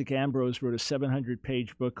him. Isaac Ambrose wrote a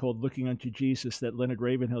 700-page book called Looking Unto Jesus that Leonard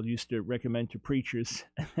Ravenhill used to recommend to preachers.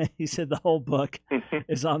 He said the whole book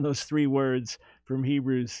is on those 3 words from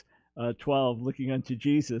Hebrews 12, looking unto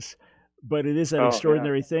Jesus. But it is an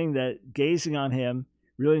extraordinary thing that gazing on him,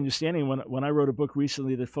 really understanding. When I wrote a book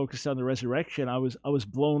recently that focused on the resurrection, I was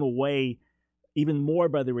blown away even more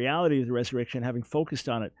by the reality of the resurrection, having focused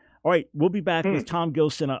on it. All right, we'll be back with Tom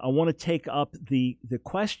Gilson. I want to take up the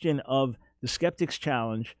question of the Skeptic's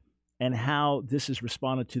Challenge and how this is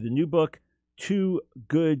responded to. The new book, Too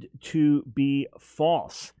Good to Be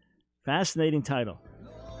False. Fascinating title.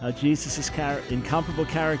 How Jesus' incomparable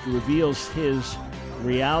character reveals his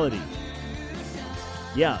reality.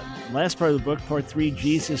 Yeah, last part of the book, part 3,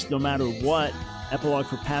 Jesus No Matter What. Epilogue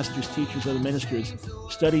for pastors, teachers, other ministers.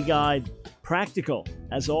 Study guide, practical,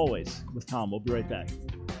 as always, with Tom. We'll be right back.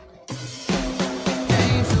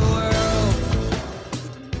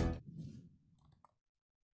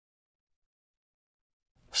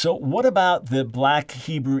 So what about the black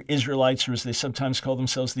Hebrew Israelites, or as they sometimes call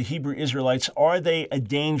themselves, the Hebrew Israelites? Are they a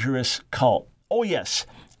dangerous cult? Oh, yes,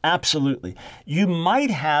 absolutely. You might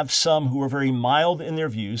have some who are very mild in their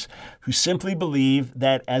views, who simply believe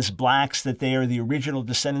that as blacks that they are the original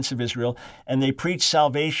descendants of Israel, and they preach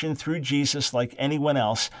salvation through Jesus like anyone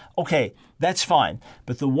else. Okay, that's fine.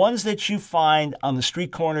 But the ones that you find on the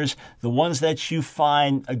street corners, the ones that you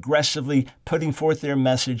find aggressively putting forth their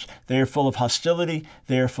message, they are full of hostility,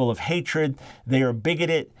 they are full of hatred, they are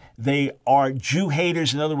bigoted, they are Jew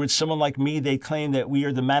haters. In other words, someone like me, they claim that we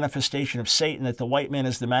are the manifestation of Satan, that the white man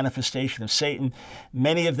is the manifestation of Satan.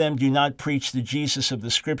 Many of them do not preach the Jesus of the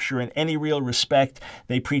Scripture in any real respect.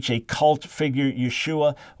 They preach a cult figure,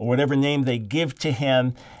 Yeshua, or whatever name they give to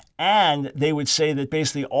him. And they would say that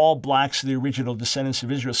basically all blacks are the original descendants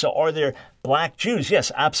of Israel. So are there black Jews.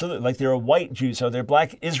 Yes, absolutely. Like there are white Jews. Are there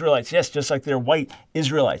black Israelites? Yes, just like there are white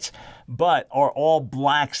Israelites. But are all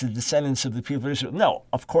blacks the descendants of the people of Israel? No,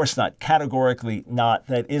 of course not. Categorically not.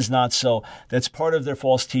 That is not so. That's part of their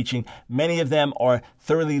false teaching. Many of them are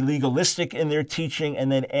thoroughly legalistic in their teaching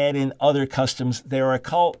and then add in other customs. They are a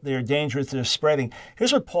cult. They are dangerous. They're spreading.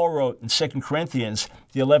 Here's what Paul wrote in 2 Corinthians,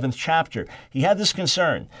 the 11th chapter. He had this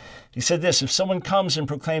concern. He said this, if someone comes and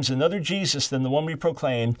proclaims another Jesus than the one we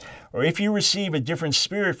proclaimed, or if you receive a different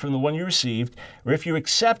spirit from the one you received, or if you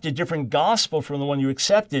accept a different gospel from the one you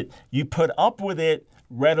accepted, you put up with it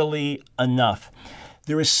readily enough.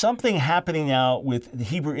 There is something happening now with the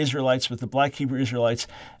Hebrew Israelites, with the black Hebrew Israelites,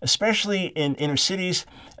 especially in inner cities,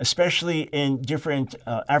 especially in different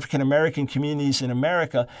African-American communities in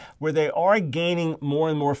America, where they are gaining more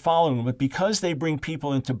and more following. But because they bring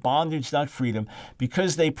people into bondage, not freedom,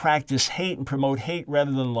 because they practice hate and promote hate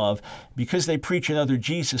rather than love, because they preach another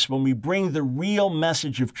Jesus, when we bring the real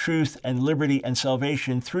message of truth and liberty and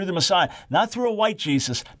salvation through the Messiah, not through a white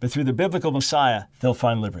Jesus, but through the biblical Messiah, they'll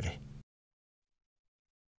find liberty.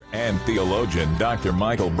 And theologian Dr.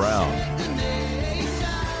 Michael Brown.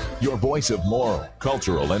 Your voice of moral,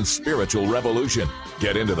 cultural, and spiritual revolution.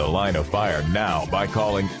 Get into the line of fire now by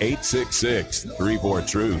calling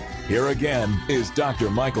 866-34-TRUTH. Here again is Dr.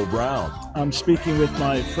 Michael Brown. I'm speaking with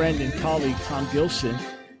my friend and colleague, Tom Gilson.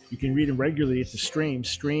 You can read him regularly at the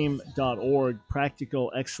stream.org.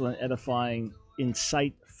 Practical, excellent, edifying,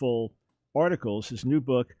 insightful articles. His new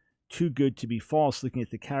book, Too Good to Be False, looking at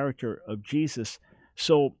the character of Jesus.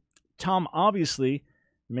 So, Tom, obviously,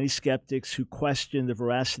 many skeptics who question the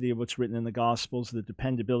veracity of what's written in the Gospels, the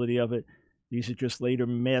dependability of it. These are just later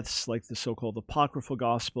myths like the so-called apocryphal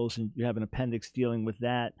Gospels, and you have an appendix dealing with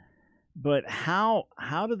that. But how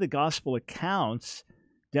do the Gospel accounts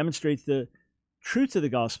demonstrate the truth of the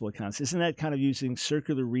Gospel accounts? Isn't that kind of using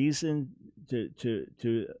circular reason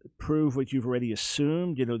to prove what you've already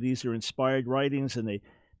assumed? You know, these are inspired writings, and they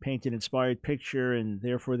paint an inspired picture, and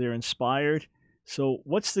therefore they're inspired. So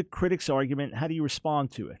what's the critic's argument? How do you respond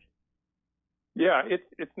to it? Yeah,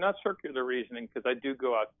 it's not circular reasoning, because I do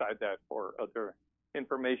go outside that for other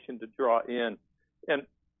information to draw in. And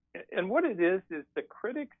what it is the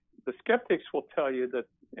critics, the skeptics will tell you that,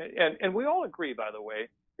 and we all agree, by the way,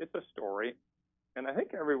 it's a story. And I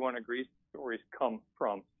think everyone agrees stories come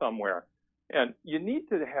from somewhere. And you need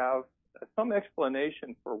to have some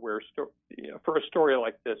explanation for where for a story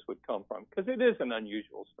like this would come from, because it is an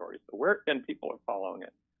unusual story. So and people are following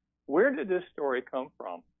it. Where did this story come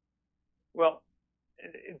from? Well,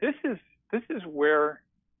 this is where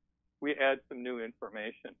we add some new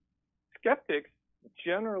information. Skeptics,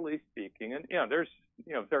 generally speaking, and there's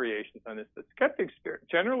variations on this, but skeptics,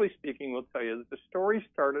 generally speaking, will tell you that the story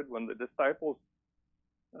started when the disciples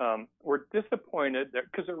were disappointed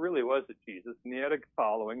because there really was a Jesus and he had a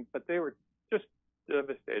following, but they were just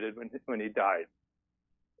devastated when he died.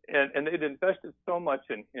 And they'd invested so much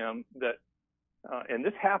in him that, and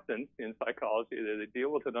this happens in psychology, that they deal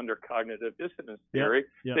with it under cognitive dissonance theory,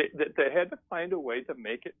 that they had to find a way to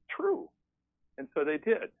make it true. And so they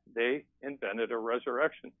did. They invented a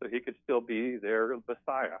resurrection so he could still be their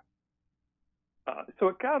Messiah. So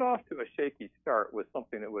it got off to a shaky start with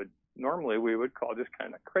something that normally we would call just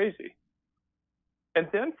kind of crazy. And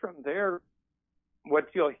then from there,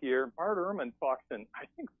 what you'll hear, Bart Ehrman talks in, I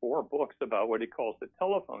think, 4 books about what he calls the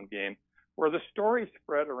telephone game, where the story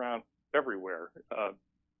spread around everywhere.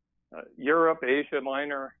 Europe, Asia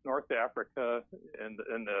Minor, North Africa, and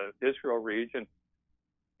the Israel region.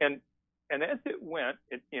 And as it went,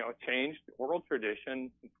 it changed oral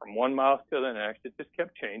tradition from one mouth to the next. It just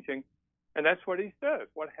kept changing. And that's what he says.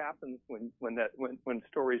 What happens when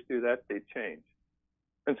stories do that? They change.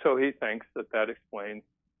 And so he thinks that explains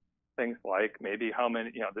things like maybe how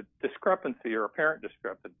many, the discrepancy or apparent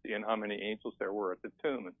discrepancy in how many angels there were at the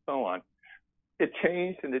tomb and so on. It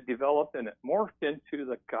changed and it developed and it morphed into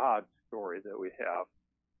the God story that we have.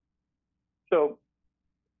 So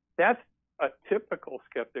that's a typical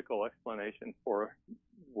skeptical explanation for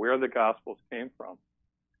where the Gospels came from.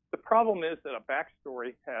 The problem is that a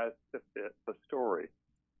backstory has to fit the story.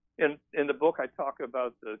 In the book, I talk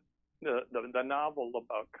about the novel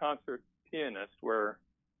about concert pianists, where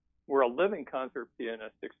a living concert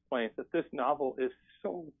pianist explains that this novel is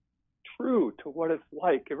so true to what it's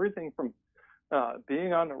like. Everything from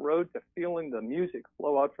being on the road to feeling the music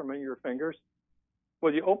flow out from your fingers.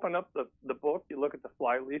 Well, you open up the book, you look at the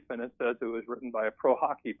flyleaf, and it says it was written by a pro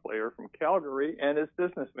hockey player from Calgary and his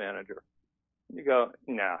business manager. You go,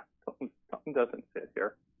 nah, something doesn't fit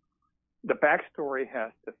here. The backstory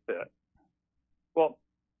has to fit. Well,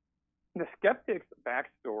 the skeptic's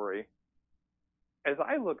backstory as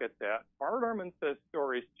I look at that, Bart Ehrman says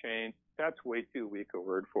stories change. That's way too weak a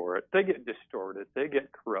word for it. They get distorted. They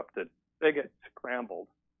get corrupted. They get scrambled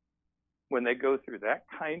when they go through that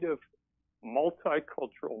kind of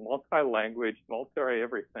multicultural, multi-language,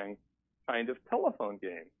 multi-everything kind of telephone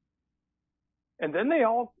game. And then they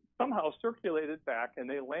all somehow circulated back, and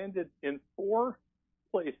they landed in 4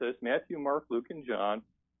 places, Matthew, Mark, Luke, and John,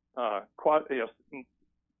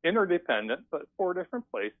 interdependent, but 4 different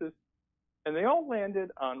places. And they all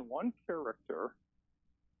landed on one character,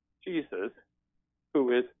 Jesus,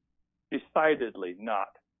 who is decidedly not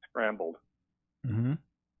scrambled. Mm-hmm.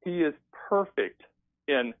 He is perfect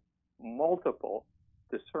in multiple,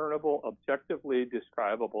 discernible, objectively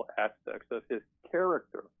describable aspects of his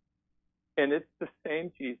character. And it's the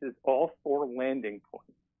same Jesus, all 4 landing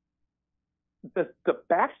points. The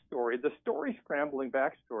backstory, the story scrambling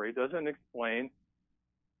backstory doesn't explain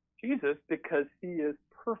Jesus because he is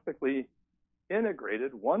perfectly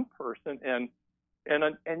integrated, one person, and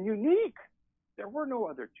unique. There were no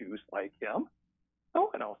other Jews like him. No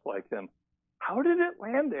one else like him. How did it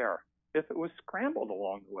land there if it was scrambled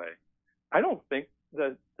along the way? I don't think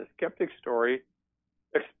that the skeptic story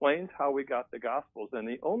explains how we got the Gospels, and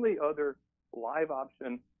the only other live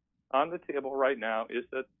option on the table right now is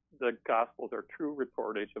that the Gospels are true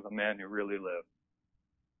reportage of a man who really lived.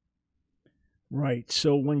 Right.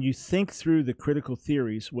 So when you think through the critical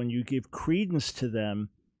theories, when you give credence to them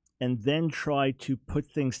and then try to put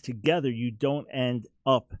things together, you don't end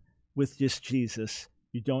up with just Jesus.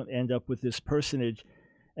 You don't end up with this personage.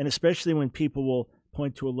 And especially when people will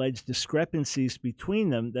point to alleged discrepancies between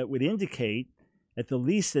them that would indicate, at the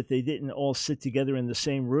least, that they didn't all sit together in the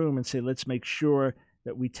same room and say, let's make sure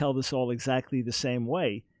that we tell this all exactly the same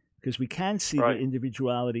way, because we can see the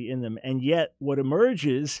individuality in them. And yet what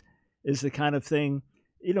emerges is the kind of thing,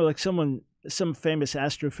 like some famous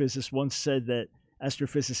astrophysicist once said, that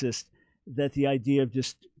the idea of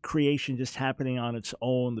just creation just happening on its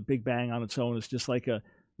own, the Big Bang on its own, is just like a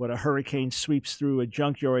hurricane sweeps through a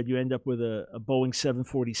junkyard, you end up with a Boeing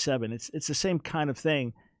 747. It's the same kind of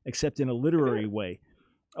thing, except in a literary way.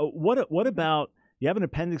 What about, you have an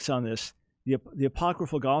appendix on this, the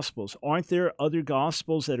apocryphal Gospels. Aren't there other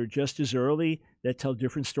Gospels that are just as early that tell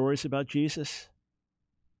different stories about Jesus?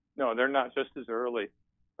 No, they're not just as early.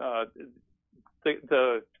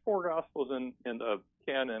 The 4 Gospels in the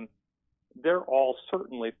canon, they're all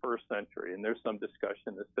certainly first century, and there's some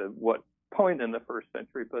discussion as to what point in the first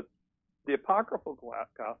century, but the apocryphal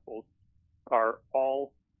Gospels are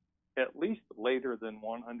all at least later than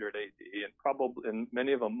 100 AD, and probably, and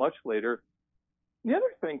many of them much later. The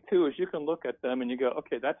other thing, too, is you can look at them and you go,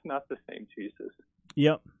 okay, that's not the same Jesus.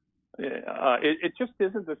 Yep. It just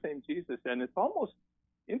isn't the same Jesus, and it's almost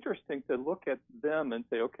interesting to look at them and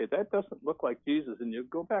say, okay, that doesn't look like Jesus, and you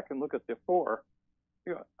go back and look at the 4,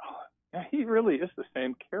 you go, oh, yeah, he really is the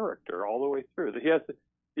same character all the way through. He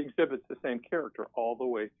exhibits the same character all the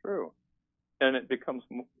way through, and it becomes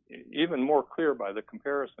even more clear by the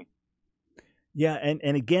comparison. Yeah,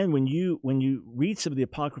 and again, when you read some of the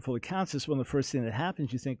apocryphal accounts, it's one of the first things that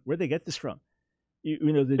happens. You think, where'd they get this from?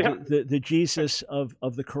 The Jesus of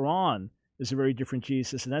the Quran is a very different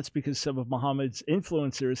Jesus, and that's because some of Muhammad's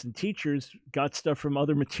influencers and teachers got stuff from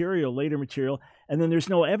other material, later material, and then there's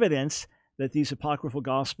no evidence that these apocryphal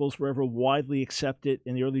Gospels were ever widely accepted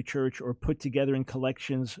in the early church or put together in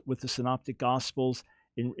collections with the Synoptic Gospels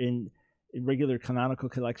in regular canonical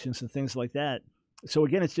collections and things like that. So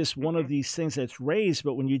again, it's just one of these things that's raised,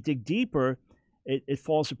 but when you dig deeper, it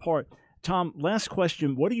falls apart. Tom, last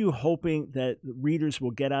question. What are you hoping that readers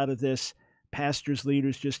will get out of this? Pastors,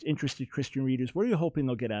 leaders, just interested Christian readers, what are you hoping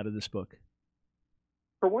they'll get out of this book?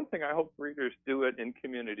 For one thing, I hope readers do it in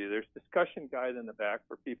community. There's a discussion guide in the back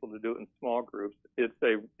for people to do it in small groups. It's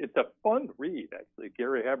a fun read, actually.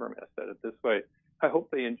 Gary Habermas said it this way. I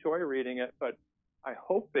hope they enjoy reading it, but I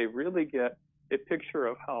hope they really get a picture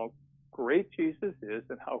of how great Jesus is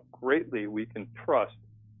and how greatly we can trust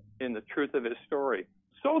in the truth of his story.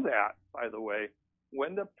 So that, by the way,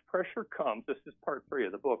 when the pressure comes, this is part 3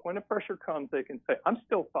 of the book, when the pressure comes, they can say, I'm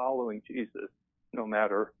still following Jesus no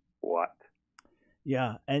matter what.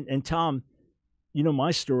 Yeah, and Tom,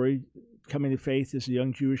 my story, coming to faith as a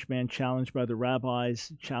young Jewish man challenged by the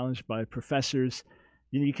rabbis, challenged by professors.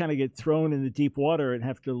 You kind of get thrown in the deep water and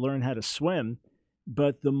have to learn how to swim.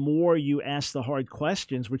 But the more you ask the hard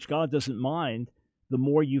questions, which God doesn't mind, the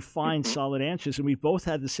more you find solid answers. And we both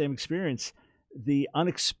had the same experience. The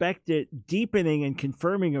unexpected deepening and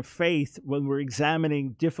confirming of faith when we're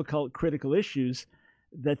examining difficult, critical issues,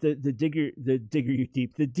 that the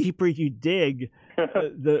deeper you dig,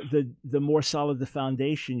 the more solid the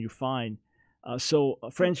foundation you find. So,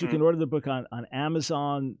 friends, you can order the book on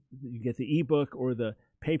Amazon. You get the ebook or the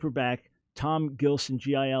paperback. Tom Gilson,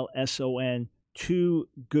 Gilson, Too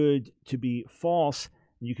Good to Be False.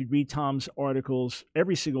 You could read Tom's articles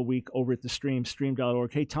every single week over at the stream,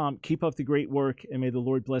 stream.org. Hey, Tom, keep up the great work, and may the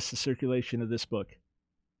Lord bless the circulation of this book.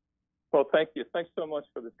 Well, thank you. Thanks so much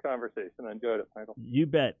for this conversation. I enjoyed it, Michael. You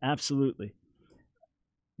bet. Absolutely.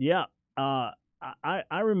 Yeah. I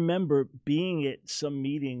remember being at some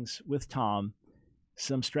meetings with Tom,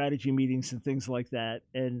 some strategy meetings and things like that.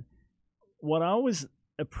 And what I always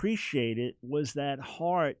appreciated was that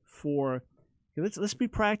heart for, let's be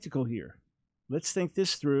practical here. Let's think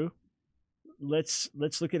this through. Let's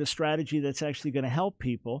look at a strategy that's actually going to help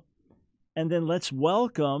people. And then let's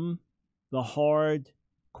welcome the hard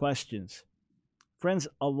questions. Friends,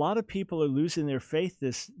 a lot of people are losing their faith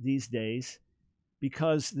these days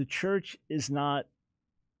because the church is not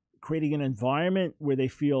creating an environment where they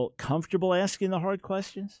feel comfortable asking the hard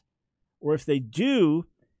questions. Or if they do,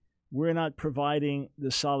 we're not providing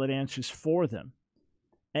the solid answers for them.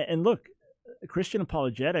 And look, Christian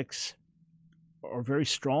apologetics are very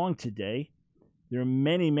strong today. There are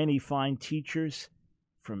many, many fine teachers,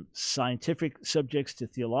 from scientific subjects to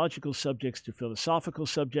theological subjects to philosophical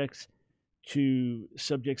subjects to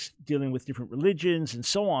subjects dealing with different religions and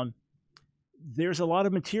so on. There's a lot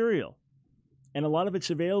of material, and a lot of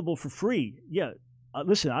it's available for free. Yeah,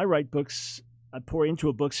 listen, I write books. I pour into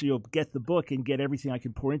a book so you'll get the book and get everything I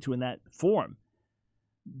can pour into in that form.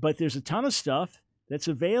 But there's a ton of stuff that's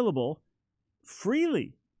available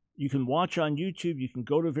freely. You can watch on YouTube. You can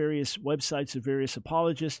go to various websites of various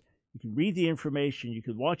apologists. You can read the information. You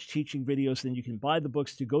can watch teaching videos. Then you can buy the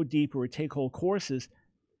books to go deeper or take whole courses.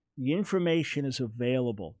 The information is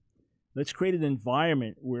available. Let's create an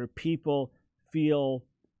environment where people feel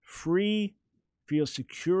free, feel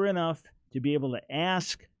secure enough to be able to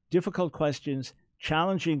ask difficult questions,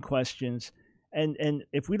 challenging questions. And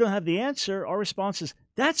if we don't have the answer, our response is,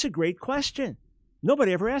 that's a great question.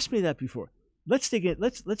 Nobody ever asked me that before. Let's dig in.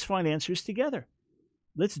 Let's find answers together.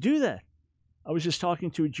 Let's do that. I was just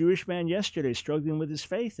talking to a Jewish man yesterday struggling with his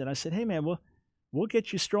faith, and I said, hey, man, we'll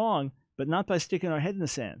get you strong, but not by sticking our head in the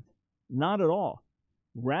sand. Not at all.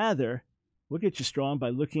 Rather, we'll get you strong by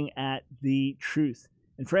looking at the truth.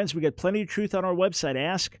 And friends, we got plenty of truth on our website,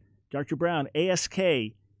 Ask Dr. Brown,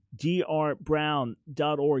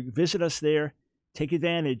 AskDrBrown.org. Visit us there. Take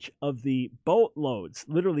advantage of the boatloads,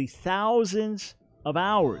 literally thousands of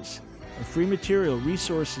hours of free material,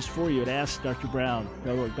 resources for you at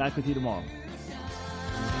AskDrBrown.org. Back with you tomorrow.